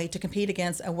athlete to compete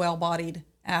against a well-bodied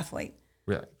athlete.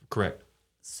 Yeah, correct.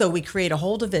 So we create a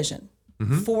whole division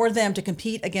for them to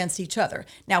compete against each other.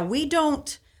 Now, we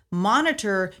don't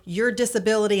monitor your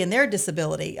disability and their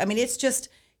disability. I mean, it's just,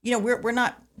 we're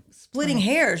not splitting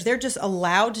hairs. They're just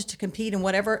allowed to compete in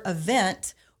whatever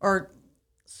event or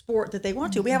sport that they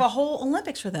want to. We have a whole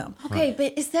Olympics for them. Okay,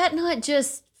 but is that not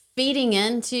just feeding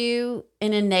into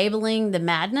and enabling the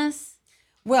madness?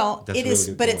 Well, That's it a is,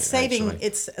 really good but point, it's saving actually.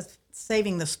 it's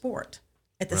saving the sport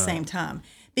at the same time,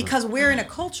 because we're in a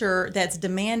culture that's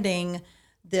demanding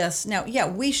this. Now,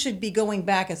 we should be going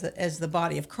back as the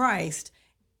body of Christ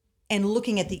and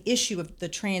looking at the issue of the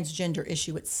transgender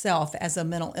issue itself as a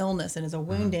mental illness and as a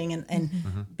wounding,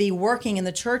 and be working in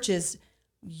the churches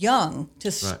young to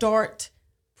start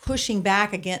pushing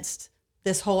back against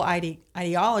this whole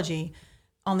ideology.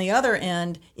 On the other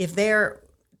end, if they're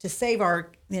to save the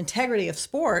integrity of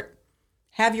sport,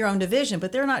 have your own division,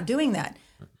 but they're not doing that.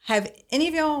 Have any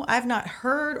of y'all, I've not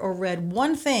heard or read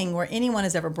one thing where anyone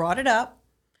has ever brought it up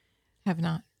Have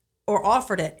not. or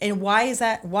offered it. And why is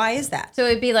that? So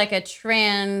it'd be like a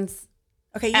trans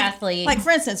Okay, athlete. Like, for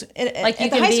instance, like you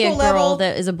at the can high be a school girl level,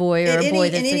 that is a boy or in a boy any,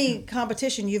 that's in any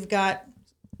competition, you've got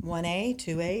 1A,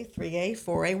 2A, 3A,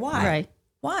 4A. Why? Right.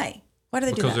 Why? Why do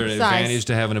they Because do there's that? an Size. advantage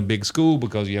to having a big school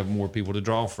because you have more people to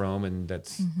draw from, and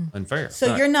that's unfair. So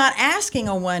Right. you're not asking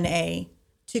a 1A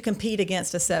to compete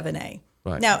against a 7A.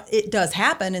 Right. Now, it does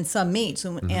happen in some meets,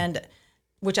 and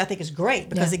which I think is great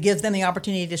because it gives them the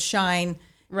opportunity to shine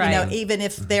Right. even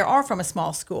if they are from a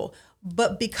small school.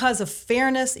 But because of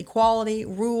fairness, equality,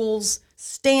 rules,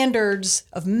 standards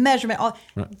of measurement,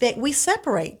 that we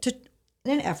separate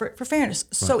in an effort for fairness.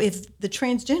 So if the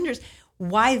transgenders,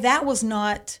 why that was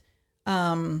not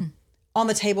on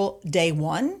the table day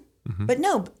one, but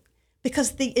no,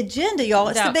 because the agenda, y'all,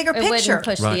 it's the bigger it wouldn't picture.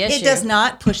 push the issue. It does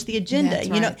not push the agenda, That's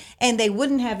right. and they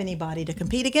wouldn't have anybody to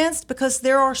compete against because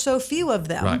there are so few of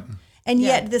them. Right. And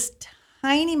yet this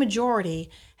tiny majority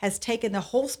has taken the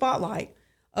whole spotlight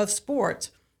of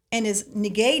sports and is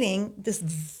negating this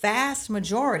vast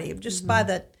majority just by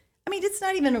it's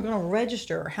not even going to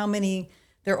register how many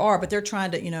there are, but they're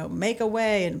trying to, make a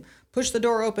way and push the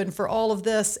door open for all of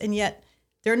this. And yet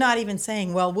they're not even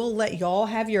saying, well, we'll let y'all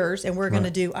have yours and we're going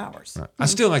to do ours. Right. I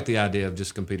still like the idea of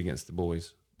just competing against the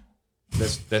boys.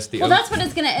 That's the Well, that's what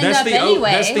it's going to end up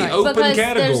anyway. That's the open because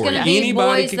category. there's going to be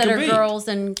Anybody boys can that compete. are girls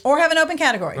and Or have an open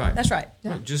category. Right. That's right.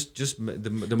 Right. Just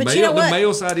the But you know the what?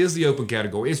 male side is the open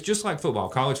category. It's just like football,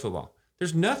 college football.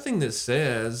 There's nothing that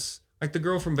says like the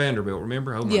girl from Vanderbilt.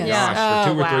 Remember? Oh my Yes. gosh! Yeah.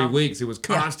 For 2 or Oh, 3 wow. weeks, it was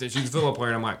constant. She's a football player,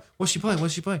 and I'm like, what's she play?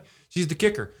 What's she play? She's the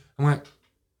kicker. I'm like,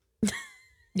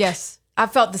 Yes. I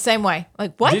felt the same way.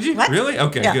 Like, what? did you What? really?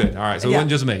 Okay, Yeah. good. All right, so it Yeah. wasn't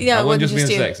just me. Yeah, I it wasn't just wasn't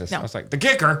being just you. sexist. No. I was like, the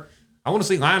kicker. I want to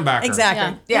see linebacker. Exactly. Yeah.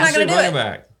 You're Yeah. not going to do running it.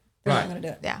 back. You're Right. not going to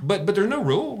do it. Yeah. But there's no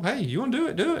rule. Hey, you want to do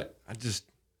it? Do it.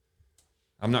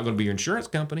 I'm not going to be your insurance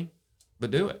company,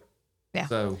 but do it. Yeah.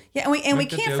 So Yeah, and we Make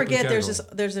that the can't open forget there's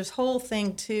category. this whole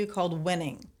thing too called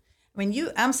winning. I mean,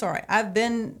 I'm sorry, I'm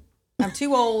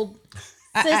too old.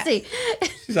 Sissy.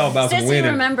 she's all about some Sissy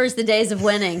winning. remembers the days of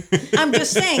winning. I'm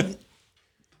just saying,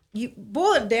 you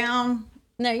boil it down.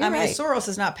 No, you're I mean, right. Soros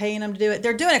is not paying them to do it.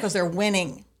 They're doing it because they're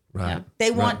winning. Right.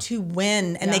 They want to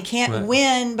win, and they can't Right.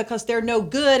 win because they're no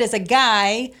good as a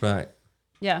guy. Right.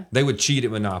 Yeah. They would cheat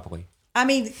at Monopoly. I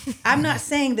mean, I'm not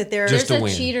saying that they're. Just There's to a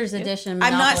win. cheaters edition.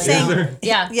 I'm not Monopoly. saying. Is there?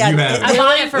 Yeah. Yeah, You have I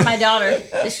bought it for my daughter.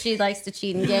 She likes to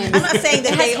cheat in games. I'm not saying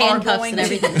that It has they are handcuffs going and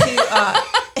to. everything.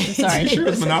 I'm Sorry. Sure,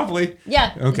 it's Monopoly.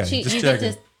 Yeah. Okay, You just get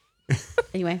checking. to.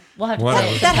 Anyway, we'll have to. Whatever.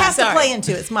 talk That about has to Sorry. play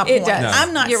into it. It's my It point. does. No.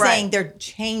 I'm not You're saying right. they're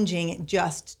changing it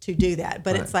just to do that,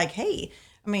 but it's like, hey,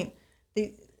 I mean,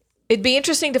 It'd be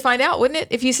interesting to find out, wouldn't it?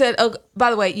 If you said, oh, by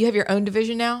the way, you have your own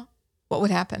division now, what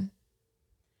would happen?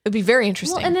 It'd be very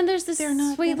interesting. Well, and then there's this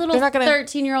not sweet gonna- little they're not gonna-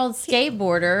 13-year-old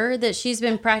skateboarder that she's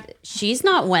been she's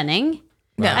not winning.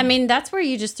 No. I mean, that's where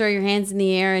you just throw your hands in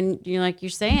the air and you're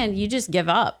saying, you just give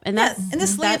up. And that's and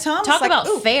this Leah that- Thomas, talk like, about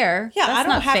ooh, fair. yeah, That's I don't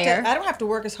not have fair. to. I don't have to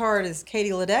work as hard as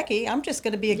Katie Ledecky. I'm just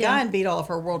going to be a guy and beat all of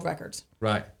her world records.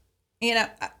 Right.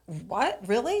 What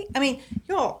really? I mean,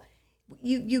 y'all,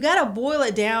 you got to boil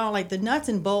it down. Like the nuts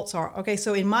and bolts are okay.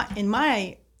 So in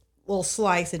my little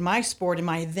slice, in my sport, in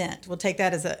my event, we'll take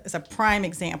that as a prime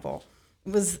example.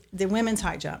 It was the women's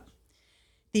high jump.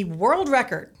 The world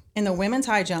record in the women's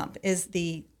high jump is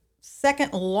the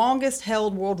second longest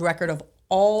held world record of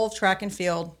all track and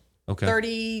field. Okay.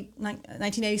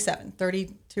 1987,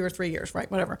 32 or 3 years, right?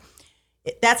 Whatever.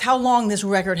 That's how long this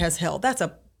record has held. That's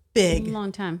a big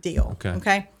Long time. deal.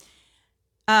 Okay.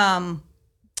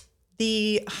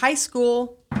 The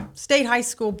state high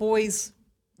school boys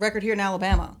record here in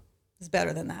Alabama is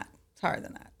better than that. It's higher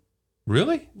than that.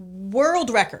 Really? World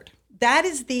record. That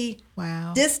is the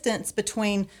Wow. distance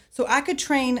between. So I could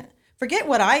train. Forget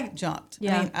what I jumped.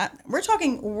 Yeah. I mean, we're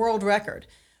talking world record.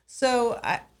 So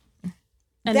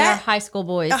And there are high school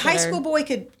boys. a high school boy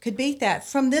could beat that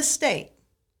from this state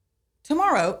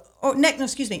tomorrow or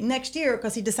next year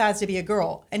because he decides to be a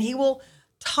girl, and he will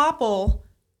topple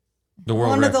The world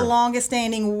one record. of the longest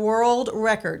standing world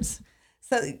records.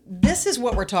 So this is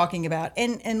what we're talking about.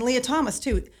 And Leah Thomas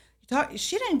too.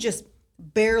 She didn't just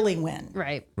barely win.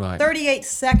 Right. Right. 38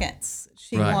 seconds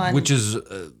she Right. won. Which is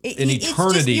It's an just-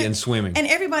 eternity in swimming. And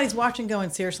everybody's watching going,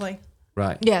 seriously?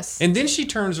 Right. Yes. And then he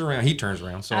turns around.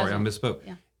 Sorry, I misspoke.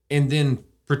 Yeah. And then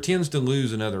pretends to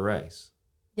lose another race.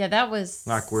 Yeah, that was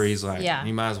Like where he's like, Yeah.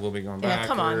 you might as well be going Yeah, backwards.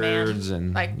 come on, man.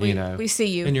 And, Like, we see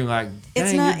you. And you're like,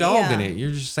 It's dang, not- you're dogging yeah. it.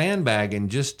 You're just sandbagging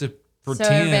just to So everybody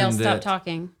pretend else stop that.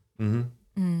 talking.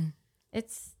 Mm-hmm.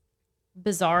 It's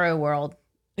bizarro world.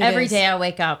 It Every is. day I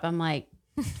wake up, I'm like,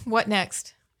 What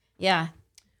next? yeah.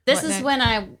 This What is next? when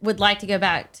I would like to go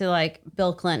back to like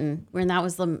Bill Clinton, when that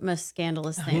was the most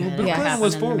scandalous thing. that Bill ever Clinton happened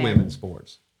was in for America. women's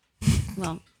sports.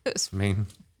 Well, I mean,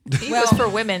 He was for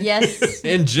women. yes,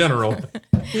 in general,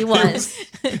 he was.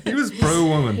 he was pro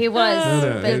woman. He was.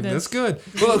 but That's good.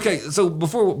 Well, okay. So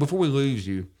before we lose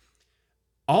you,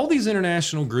 all these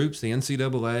international groups, the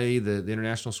NCAA, the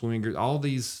International Swimming Group, all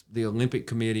these, the Olympic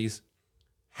committees,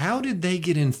 how did they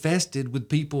get infested with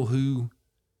people who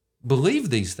believe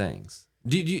these things?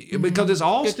 Because it's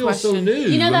all Good still so question. new.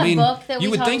 You know that book that we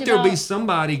you would talked think there'd be about?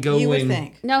 somebody going. You would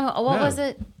think. No, what No. was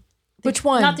it? Which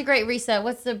one? Not The Great Reset.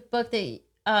 What's the book that?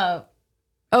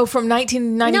 Oh, from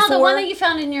 1994. No, the one that you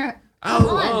found in your. Come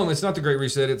on. It's not the Great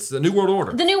Reset. It's the New World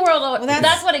Order. The New World Order. that's-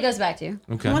 That's what it goes back to.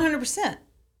 Okay. 100%.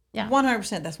 Yeah.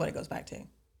 100%. That's what it goes back to.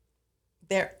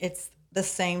 It's the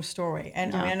same story.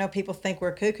 And I mean, I know people think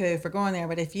we're cuckoo for going there,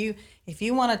 but if you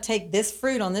want to take this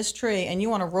fruit on this tree and you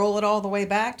want to roll it all the way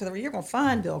back to you're going to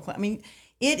find Bill Clinton. I mean,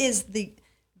 it is the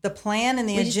plan and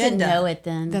the We just agenda. didn't know it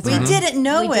then. That's We right. didn't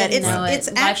know We it. didn't know it. It's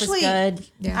Life was actually. good.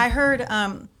 Yeah. I heard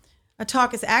a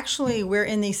talk. It's actually we're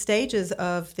in these stages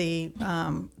of the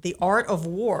art of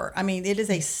war. I mean, it is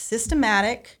a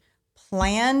systematic,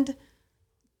 planned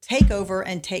takeover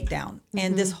and takedown,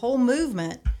 and this whole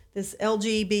movement, this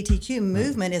LGBTQ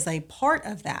movement, is a part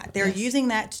of that. They're using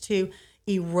that to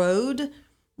erode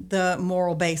the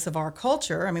moral base of our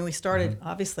culture. I mean, we started,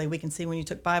 obviously, we can see when you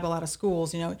took Bible out of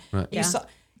schools, you Yeah. saw,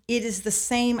 it is the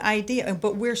same idea,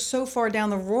 but we're so far down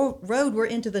the road, we're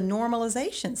into the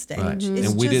normalization stage. Right. It's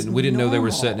And we just didn't know they were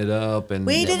normal. setting it up, and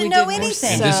We didn't we know didn't.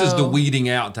 anything. And this is the So- weeding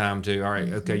out time too. All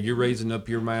right, okay, you're raising up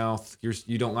your mouth.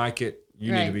 You don't like it.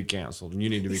 You need to Right. be canceled. And you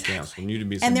need to be canceled. And you need to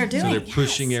be. And they're so doing they're it,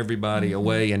 pushing yes. everybody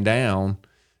away and down.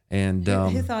 And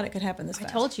Who thought it could happen this I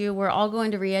fast? told you we're all going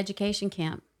to re-education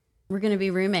camp. We're going to be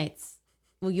roommates.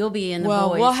 Well, you'll be in the Well,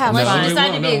 boys. we'll have unless fun. you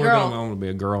decide to be a I girl. want to be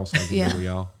a girl. So I can Yeah. go with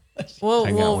y'all. We'll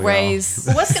Hang out with raise.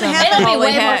 y'all. What's going to some happen? It'll be holy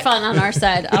way more heck. fun on our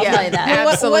side. I'll Yeah. tell you that. Well,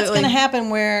 What's Absolutely. going to happen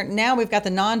where now we've got the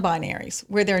non-binaries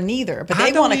where they're neither, but I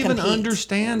they don't want to even compete.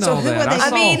 understand So all who that. are they I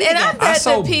I mean, and I I bet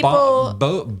saw that people.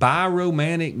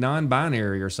 biromantic,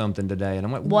 non-binary, or something today, and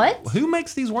I'm like, What? Who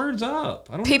makes these words up?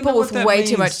 I don't even People know what with that way too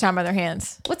means. much time on their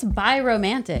hands. What's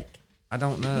biromantic? I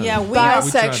don't know. Yeah, we are-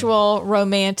 Bisexual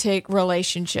romantic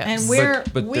relationships. And we are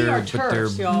they're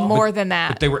TERFs, y'all. more than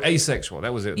that. But they were asexual.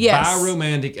 That was it. Yes.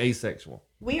 Biromantic, asexual.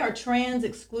 We are trans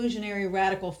exclusionary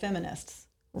radical feminists.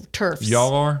 TERFs.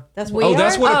 Y'all are. That's what Oh, we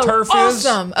that's are. what a turf is.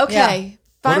 awesome. Okay.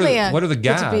 Finally, What are the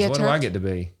get to guys? be a What do I turf. get to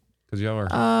be? Because y'all are.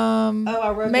 Oh,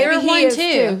 I wrote Maybe You're he one is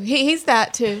too. He's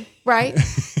that too, right?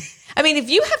 I mean, if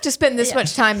you have to spend this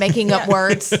much time making up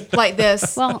words like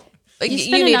this, Well, you you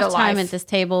spend need enough a time life. at this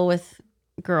table with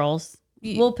girls.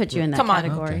 We'll put you in that Come on.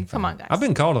 category. Okay. Come on, guys. I've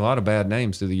been called a lot of bad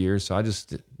names through the years, so I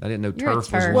didn't know You're a turf was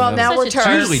turd. one Well, of now those. we're Such a It's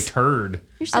turfs. usually turd.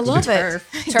 You're I such love a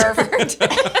it.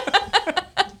 turf.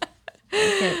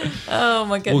 Oh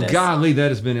my goodness. Well, golly, that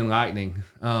has been enlightening.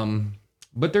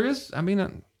 But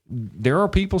there are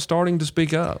people starting to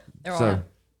speak up. There so, are.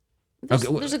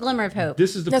 There's a glimmer of hope.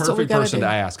 This is the That's what we perfect gotta person do.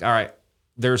 to ask. All right,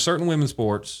 there are certain women's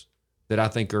sports that I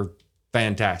think are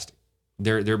fantastic.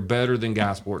 They're better than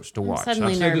guy sports to watch.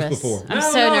 suddenly I've said nervous. this before. I'm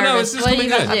so nervous. It's just What are gonna you be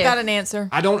gonna good. do? I've got an answer.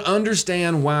 I don't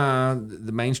understand why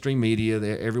the mainstream media,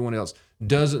 everyone else,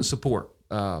 doesn't support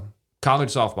college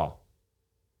softball.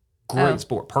 Great Oh.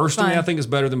 sport. Personally, Fun. I think it's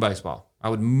better than baseball. I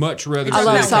would much rather I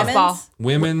love see Talking about softball.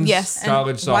 women's Yes. And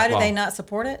college softball. why do they not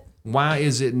support it? Why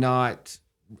is it not?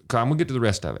 'Cause I'm gonna get to the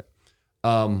rest of it.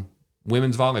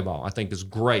 Women's volleyball, I think, is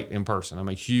great in person. I'm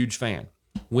a huge fan.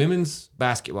 Women's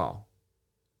basketball,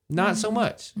 not so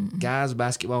much. Guys'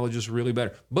 basketball is just really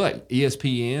better. But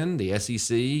ESPN, the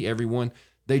SEC, everyone,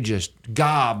 they just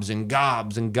gobs and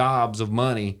gobs and gobs of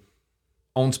money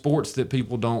on sports that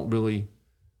people don't really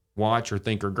watch or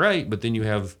think are great. But then you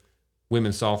have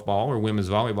women's softball or women's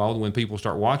volleyball. When people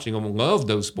start watching them and love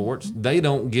those sports, they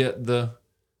don't get the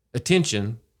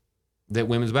attention that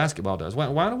women's basketball does.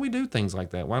 Why do we do things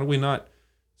like that? Why do we not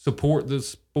support the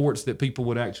sports that people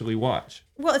would actually watch?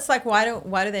 Well, it's like why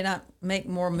do they not make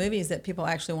more movies that people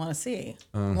actually want to see,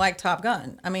 like Top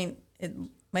Gun? I mean, it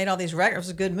made all these records. It was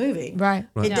a good movie, Right.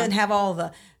 It didn't have all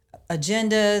the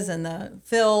agendas and the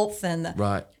filth and the.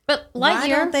 Right. But Why don't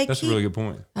Lightyear, they That's a keep? really good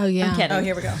point. Oh yeah. I'm kidding. Oh,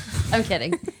 here we go. I'm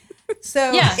kidding.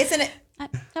 So Yeah. it's an.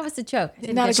 That was a joke. I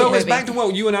didn't Not get a So good it's movie. back to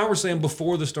what you and I were saying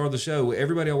before the start of the show.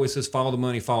 Everybody always says follow the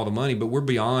money, but we're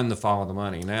beyond the follow the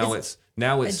money. Now it's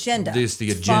agenda. This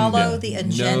the It's agenda. Follow the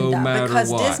agenda no matter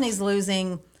because what. Disney's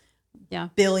losing Yeah.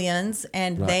 billions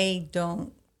and they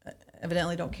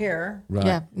evidently don't care Right.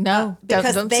 Yeah. No. because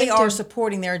doesn't they seem are to.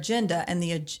 supporting their agenda and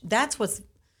that's what's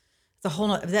the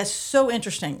whole. That's so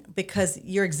interesting because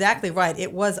you're exactly right.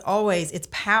 It was always it's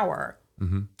power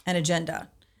and agenda.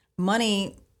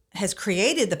 Money has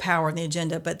created the power and the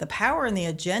agenda, but the power and the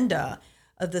agenda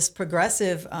of this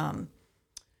progressive.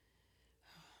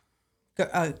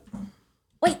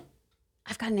 Wait,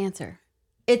 I've got an answer.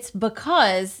 It's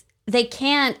because they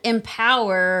can't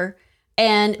empower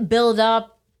and build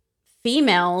up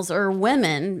females or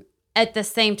women at the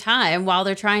same time while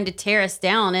they're trying to tear us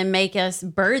down and make us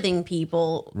birthing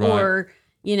people Right. or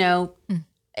and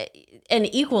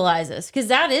equalize us, because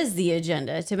that is the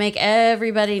agenda, to make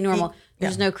everybody normal.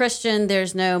 There's no Christian.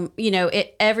 There's no,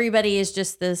 everybody is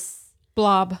just this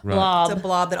blob. blob. It's a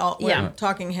blob that all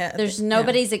talking head. There's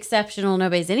nobody's exceptional.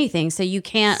 Nobody's anything. So you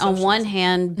can't, on one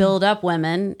hand, build up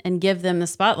women and give them the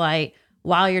spotlight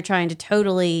while you're trying to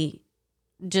totally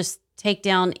just take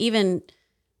down even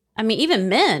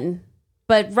men.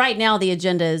 But right now the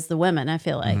agenda is the women, I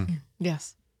feel like.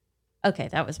 Yes. Okay,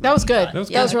 that was good. That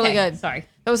was really okay. good. Sorry.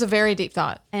 That was a very deep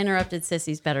thought. I interrupted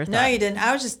Sissy's better thought. No, you didn't.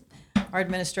 I was just, our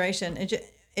administration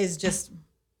is just,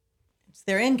 it's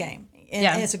their end game.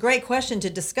 And it's a great question to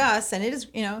discuss. And it is,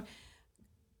 it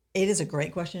is a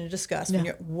great question to discuss.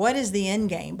 Yeah. What is the end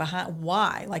game behind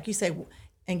why? Like you say,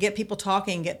 and get people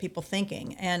talking, get people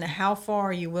thinking. And how far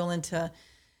are you willing to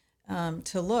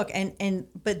look?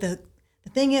 But the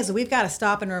thing is, we've got to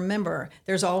stop and remember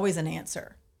there's always an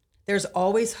answer. There's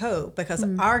always hope, because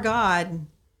our God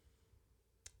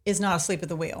is not asleep at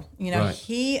the wheel. Right.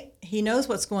 He knows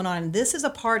what's going on. And this is a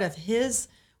part of his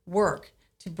work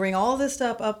to bring all this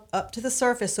stuff up to the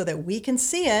surface so that we can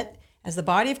see it as the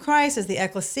body of Christ, as the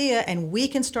ecclesia, and we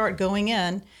can start going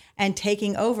in and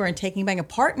taking over and taking back and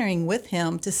partnering with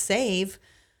him to save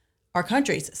our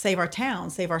countries, save our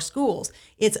towns, save our schools.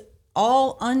 It's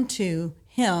all unto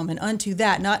him and unto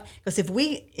that. Not because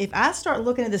if I start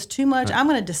looking at this too much, I'm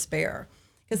going to despair,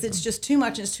 because it's just too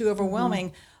much and it's too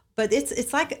overwhelming. But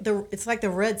it's like the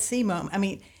Red Sea moment. I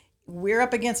mean, we're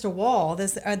up against a wall.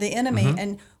 This the enemy,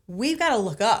 and we've got to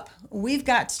look up. We've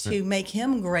got to make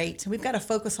him great. We've got to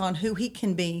focus on who he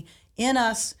can be in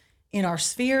us, in our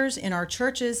spheres, in our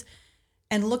churches,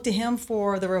 and look to him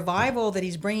for the revival that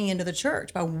he's bringing into the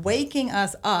church by waking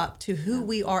us up to who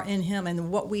we are in him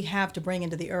and what we have to bring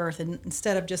into the earth, and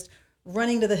instead of just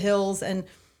running to the hills and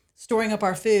storing up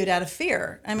our food out of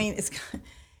fear. I mean,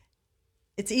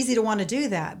 it's easy to want to do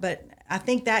that, but I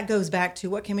think that goes back to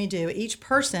what can we do? Each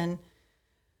person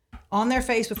on their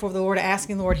face before the Lord,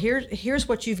 asking the Lord, here's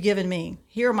what you've given me.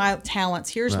 Here are my talents.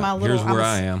 Here's my little. Here's where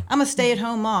I am. I'm a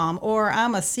stay-at-home mom, or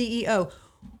I'm a CEO.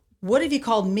 What have you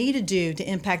called me to do to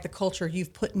impact the culture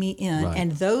you've put me in? Right.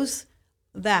 And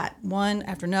that one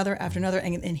after another,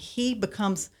 and he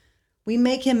becomes, we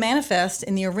make him manifest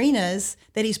in the arenas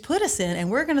that he's put us in,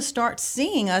 and we're going to start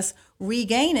seeing us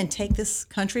regain and take this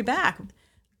country back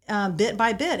bit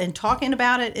by bit. And talking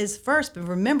about it is first, but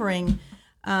remembering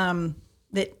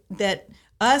that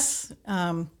us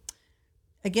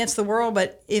against the world,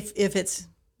 but if it's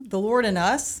the Lord in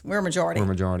us, we're a majority. We're a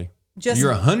majority.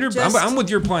 You're 100. I'm with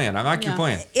your plan. I like your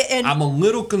plan. And I'm a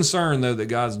little concerned though that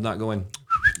God's not going,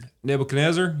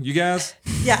 Nebuchadnezzar, you guys.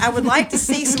 Yeah, I would like to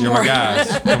see some You're more. my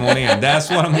guys. Come on in. That's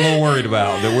what I'm a little worried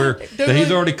about. That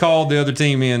he's already called the other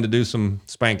team in to do some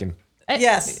spanking.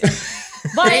 Yes.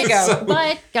 But, you go.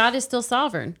 but God is still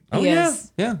sovereign. Oh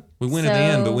Yes. yeah. We win at the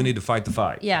end, but we need to fight the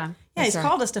fight. Yeah. Yeah, he's right.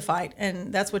 called us to fight,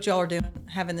 and that's what y'all are doing,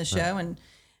 having this show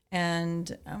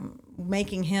and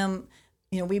making him.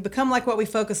 We become like what we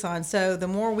focus on. So the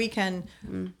more we can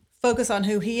focus on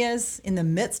who he is in the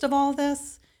midst of all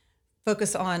this,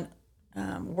 focus on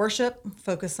worship,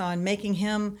 focus on making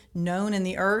him known in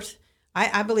the earth.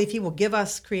 I believe he will give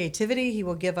us creativity. He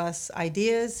will give us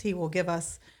ideas. He will give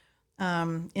us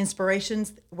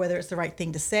inspirations, whether it's the right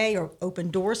thing to say or open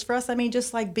doors for us. I mean,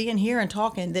 just like being here and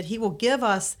talking, that he will give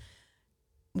us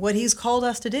what he's called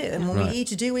us to do. And when we each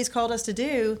do what he's called us to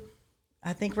do,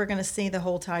 I think we're going to see the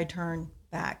whole tide turn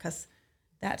back, because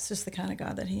that's just the kind of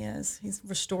God that he is. He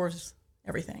restores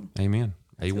everything. Amen.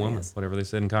 A woman, is. whatever they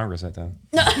said in Congress that time.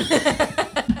 It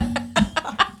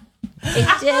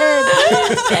did.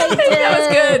 That was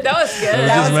good. That was good.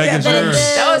 Just making sure.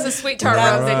 That was a sweet tart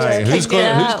That roast. was that Right. just Who's, came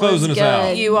in. who's closing us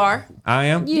out? You are. I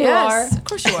am. You Yes, are. of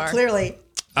course you are. Clearly.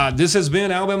 This has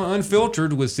been Alabama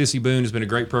Unfiltered with Sissy Boone. It's been a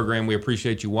great program. We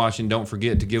appreciate you watching. Don't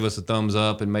forget to give us a thumbs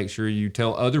up and make sure you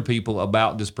tell other people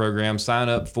about this program. Sign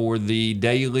up for the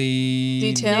daily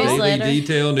Detail.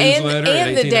 detail newsletter.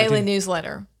 And the 1819. daily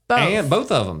newsletter. Both. And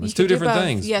both of them. It's You two could do different both.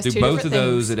 things. Yes, do two both of different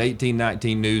those things. at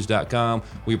 1819news.com.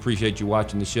 We appreciate you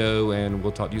watching the show, and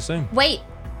we'll talk to you soon. Wait.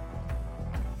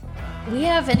 We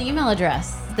have an email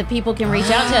address that people can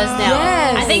reach out to us now.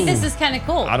 Yes. I think this is kind of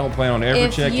cool. I don't plan on ever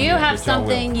If checking you it, have but y'all will.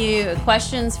 something,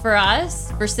 questions for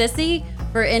us, for Sissy,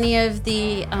 for any of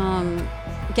the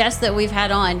guests that we've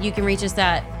had on, you can reach us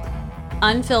at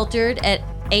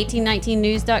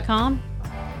unfiltered@1819news.com.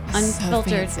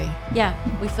 Unfiltered. fancy. Yeah,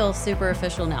 we feel super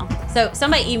official now. So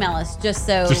somebody email us just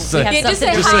so Just say- we have Yeah, just say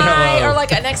something. Just say hi hello. or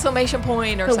like an exclamation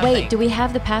point or But something. wait, do we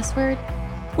have the password?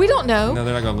 We don't know. No,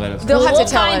 they're not going to let us. They'll have we'll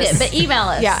to tell find us. it, but email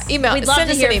us. Yeah, email. We'd love Send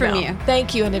to us hear an from email. you.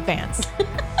 Thank you in advance.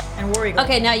 And War Eagle.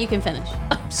 Okay, now you can finish.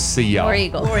 See y'all. War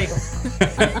Eagle. War Eagle.